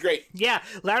 Laddering is great. Yeah,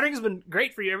 laddering has been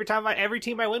great for you. Every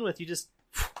team I win with, you just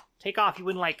take off. You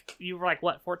were like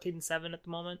what, 14-7 at the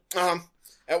moment?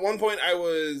 At one point I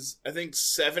was, I think,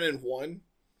 7-1.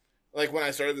 Like when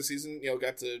I started the season,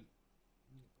 got to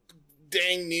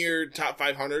dang near top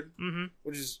 500,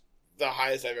 which is the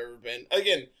highest I've ever been.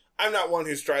 Again, I'm not one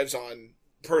who strives on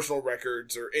personal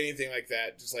records or anything like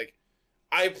that. Just like,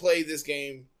 I play this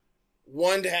game,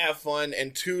 1, to have fun,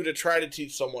 and 2, to try to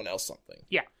teach someone else something.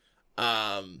 Yeah.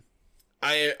 I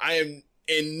am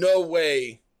in no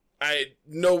way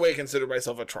consider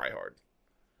myself a tryhard.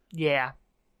 Yeah.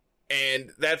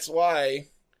 And that's why,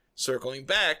 circling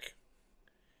back,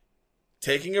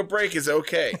 taking a break is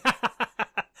okay.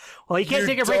 Well, you can't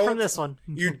take a break from this one.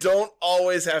 You don't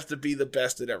always have to be the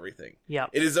best at everything. Yeah.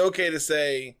 It is okay to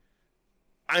say,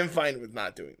 I'm fine with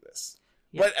not doing this.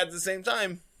 Yep. But at the same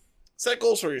time, set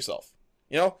goals for yourself.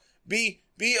 Be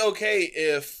okay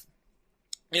if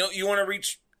you want to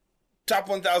reach top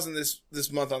 1,000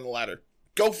 this month on the ladder.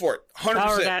 Go for it.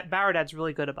 100%. Bauerdad's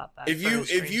really good about that.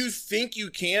 If you think you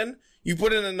can, you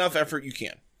put in enough effort, you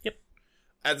can. Yep.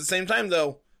 At the same time,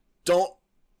 though, don't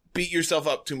beat yourself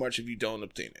up too much if you don't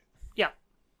obtain it. Yeah.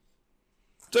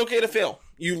 It's okay to fail.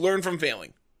 You learn from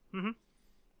failing. Mm-hmm.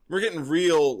 We're getting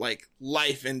real,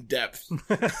 life in depth.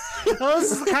 Well,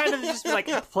 this is kind of just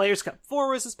Players Cup 4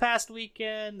 was this past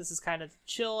weekend. This is kind of the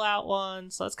chill out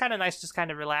one. So it's kind of nice to just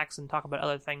kind of relax and talk about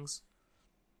other things.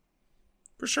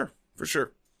 For sure. This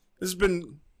has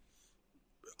been,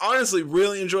 honestly,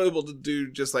 really enjoyable to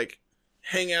do, just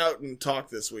hang out and talk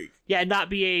this week. Yeah, and not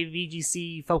be a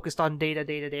VGC focused on data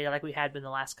like we had been the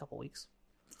last couple weeks.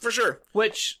 For sure.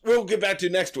 Which we'll get back to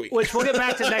next week. We've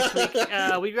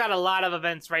got a lot of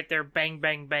events right there, bang,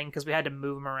 bang, bang, because we had to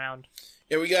move them around.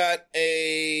 Yeah, we got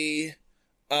we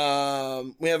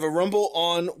have a Rumble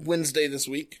on Wednesday this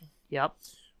week. Yep.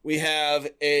 We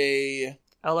have a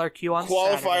LRQ on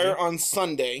qualifier Saturday. on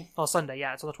Sunday. Oh, Sunday,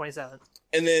 yeah, it's on the 27th.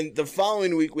 And then the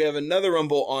following week, we have another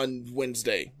Rumble on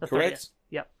Wednesday, correct? 30th.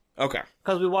 Yep. Okay.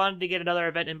 Because we wanted to get another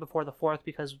event in before the 4th,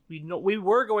 because we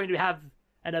were going to have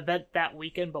an event that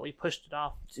weekend, but we pushed it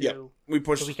off to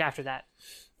the week after that.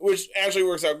 Which actually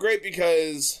works out great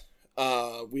because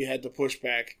we had to push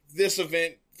back this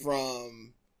event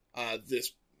from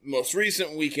this most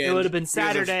recent weekend. It would have been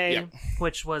Saturday,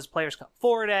 which was Players Cup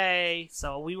 4 day,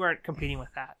 so we weren't competing with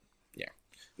that. Yeah.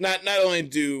 Not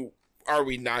only are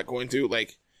we not going to,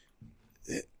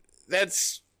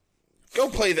 that's... Go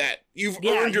play that. You've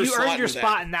earned your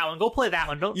spot in that one. Go play that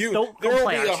one. Don't there will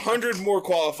be 100 more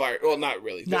qualifiers. Well, not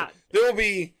really. There will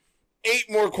be 8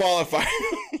 more qualifiers.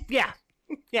 Yeah,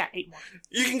 8 more.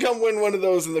 You can come win one of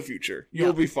those in the future.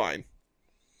 You'll be fine.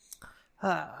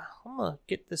 I'm gonna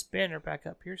get this banner back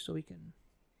up here so we can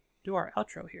do our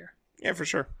outro here. Yeah, for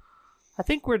sure. I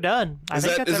think we're done. Is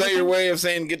that your way of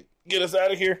saying get us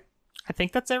out of here? I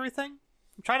think that's everything.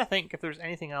 I'm trying to think if there's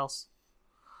anything else.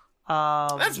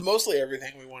 That's mostly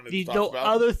everything we wanted to talk about. The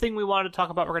other thing we wanted to talk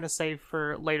about, we're going to save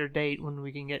for a later date when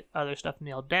we can get other stuff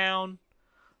nailed down.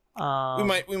 We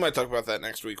might talk about that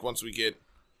next week once we get,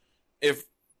 if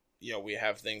we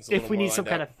have things. If we need some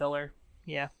kind of filler,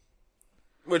 yeah.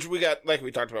 Which we got, like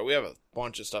we talked about, we have a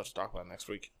bunch of stuff to talk about next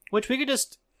week. Which we could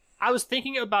I was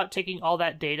thinking about taking all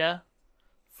that data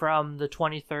from the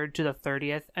 23rd to the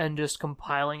 30th and just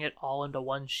compiling it all into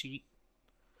one sheet.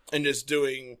 And just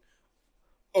doing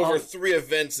over 3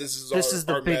 events. This is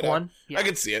the our big meta. one. Yeah. I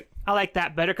can see it. I like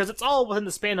that better because it's all within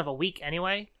the span of a week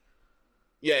anyway.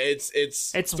 Yeah, it's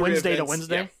 3 Wednesday to events,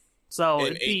 Wednesday. yeah, So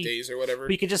in 8 days or whatever.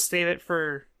 We could just save it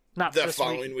for not The this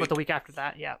following week, week. but the week after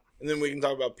that. Yeah. And then we can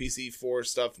talk about PC4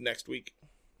 stuff next week.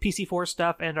 PC4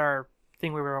 stuff and our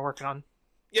thing we were working on.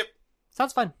 Yep.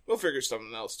 Sounds fun. We'll figure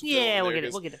something else to Yeah, fill we'll in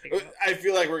get there, it figured out. I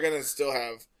feel like we're going to still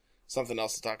have something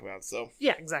else to talk about, so.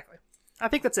 Yeah, exactly. I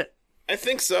think that's it. I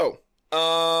think so.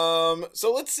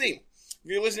 So let's see.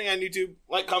 If you're listening on YouTube,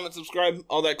 like, comment, subscribe,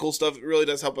 all that cool stuff. It really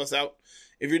does help us out.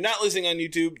 If you're not listening on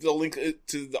YouTube, the link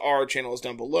to our channel is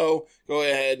down below. Go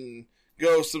ahead and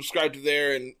go subscribe to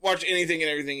there and watch anything and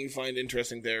everything you find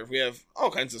interesting there. We have all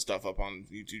kinds of stuff up on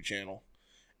the YouTube channel.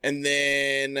 And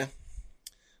then,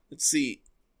 let's see.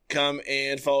 Come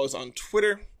and follow us on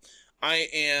Twitter. I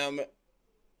am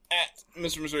at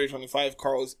Mr. Missouri 25.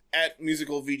 Carl is at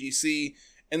Musical VGC.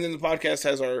 And then the podcast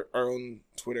has our own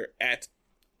Twitter at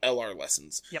LR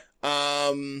Lessons. Yep.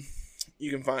 You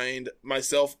can find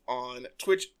myself on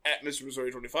Twitch at Mr.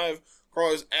 Missouri 25.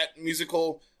 Carl is at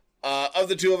Musical. Of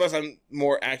the two of us, I'm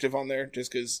more active on there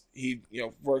just because he,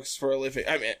 works for a living.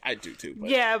 I mean, I do too. But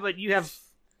yeah, but you have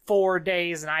 4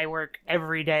 days and I work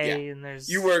every day, and there's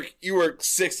you work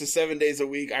 6 to 7 days a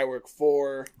week. I work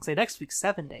 4. say next week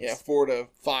 7 days. Yeah, 4 to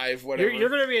 5, whatever. You're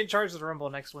going to be in charge of the Rumble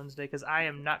next Wednesday because I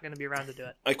am not going to be around to do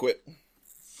it. I quit.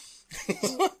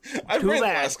 I've Too ran the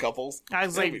bad. last couples. I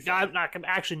was It'll like, be fine. I'm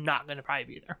actually not going to probably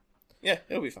be there. Yeah,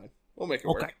 it'll be fine. We'll make it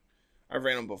work. I've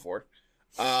ran them before.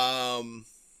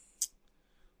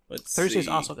 Let's Thursday's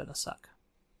see. also going to suck.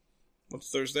 What's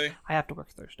Thursday? I have to work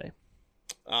Thursday.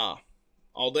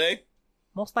 All day?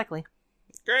 Most likely.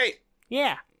 Great.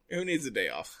 Yeah. Who needs a day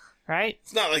off? Right?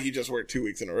 It's not like you just work 2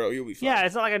 weeks in a row. You'll be fine. Yeah,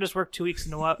 it's not like I just work 2 weeks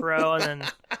in a row and then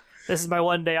this is my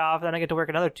one day off, then I get to work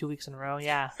another 2 weeks in a row.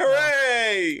 Yeah.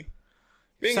 Hooray!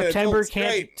 Being an adult's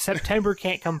great. September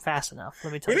can't come fast enough.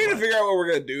 Let me tell We you. need to figure out what we're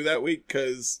going to do that week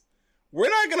because we're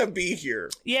not going to be here.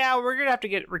 Yeah, we're gonna have to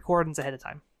get recordings ahead of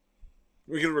time.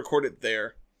 We can record it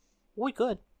there. We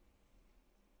could.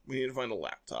 We need to find a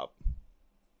laptop.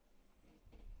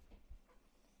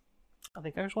 I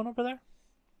think there's one over there.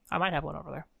 I might have one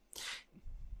over there.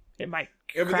 It might.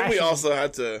 Yeah, but crash then we and- also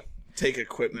have to take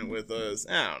equipment with us.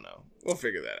 I don't know. We'll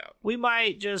figure that out. We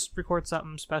might just record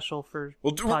something special for.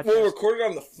 We'll podcast. record it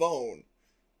on the phone,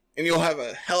 and you'll have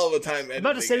a hell of a time editing. I'm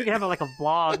about to say we can have like a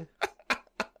vlog.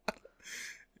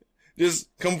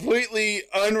 Just completely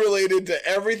unrelated to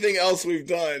everything else we've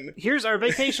done. Here's our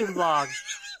vacation vlog.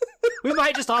 We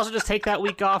might just also just take that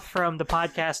week off from the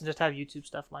podcast and just have YouTube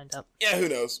stuff lined up. Yeah, who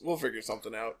knows? We'll figure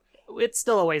something out. It's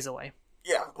still a ways away.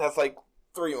 Yeah, that's like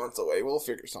 3 months away. We'll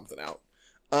figure something out.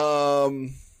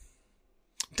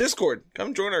 Discord.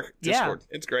 Come join our Discord.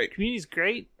 It's great. Community's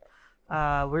great.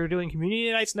 We're doing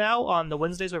community nights now on the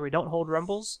Wednesdays where we don't hold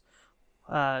rumbles.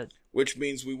 Which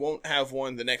means we won't have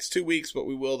one the next 2 weeks, but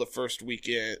we will the first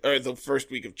weekend or the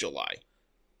first week of July.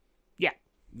 Yeah.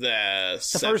 The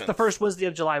 7th. The first Wednesday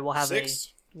of July we'll have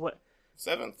 6th? a what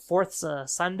 7th?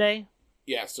 4th's Sunday.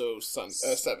 Yeah, so 7th.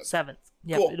 7th.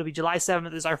 Yeah, Cool. It'll be July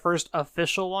 7th is our first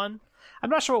official one. I'm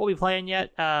not sure what we'll be playing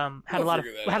yet. Had We'll a lot of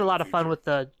figure that we had out a in lot the of fun future. with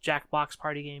the Jackbox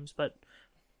party games, but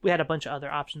we had a bunch of other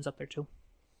options up there too.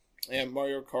 Yeah,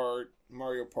 Mario Kart,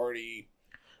 Mario Party.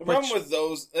 The Which- problem with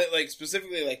those, like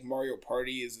specifically like Mario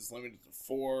Party, is it's limited to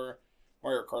 4.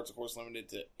 Mario Kart's of course limited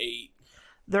to 8.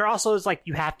 There also is like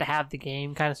you have to have the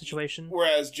game kind of situation.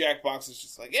 Whereas Jackbox is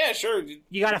just like, yeah, sure.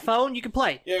 You got a phone, you can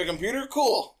play. You have a computer,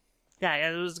 cool.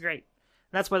 Yeah, it was great.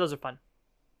 That's why those are fun.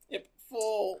 Yep,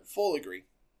 full agree.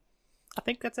 I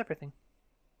think that's everything.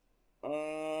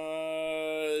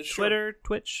 Sure. Twitter,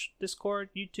 Twitch, Discord,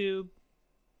 YouTube.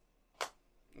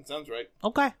 That sounds right.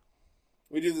 Okay.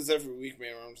 We do this every week,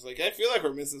 man. Where I'm just like, I feel like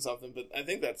we're missing something, but I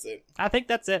think that's it. I think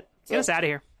that's it. Get us out of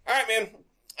here. All right, man.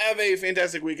 Have a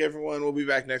fantastic week, everyone. We'll be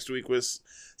back next week with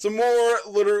some more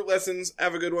literate lessons.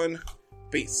 Have a good one.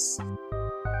 Peace.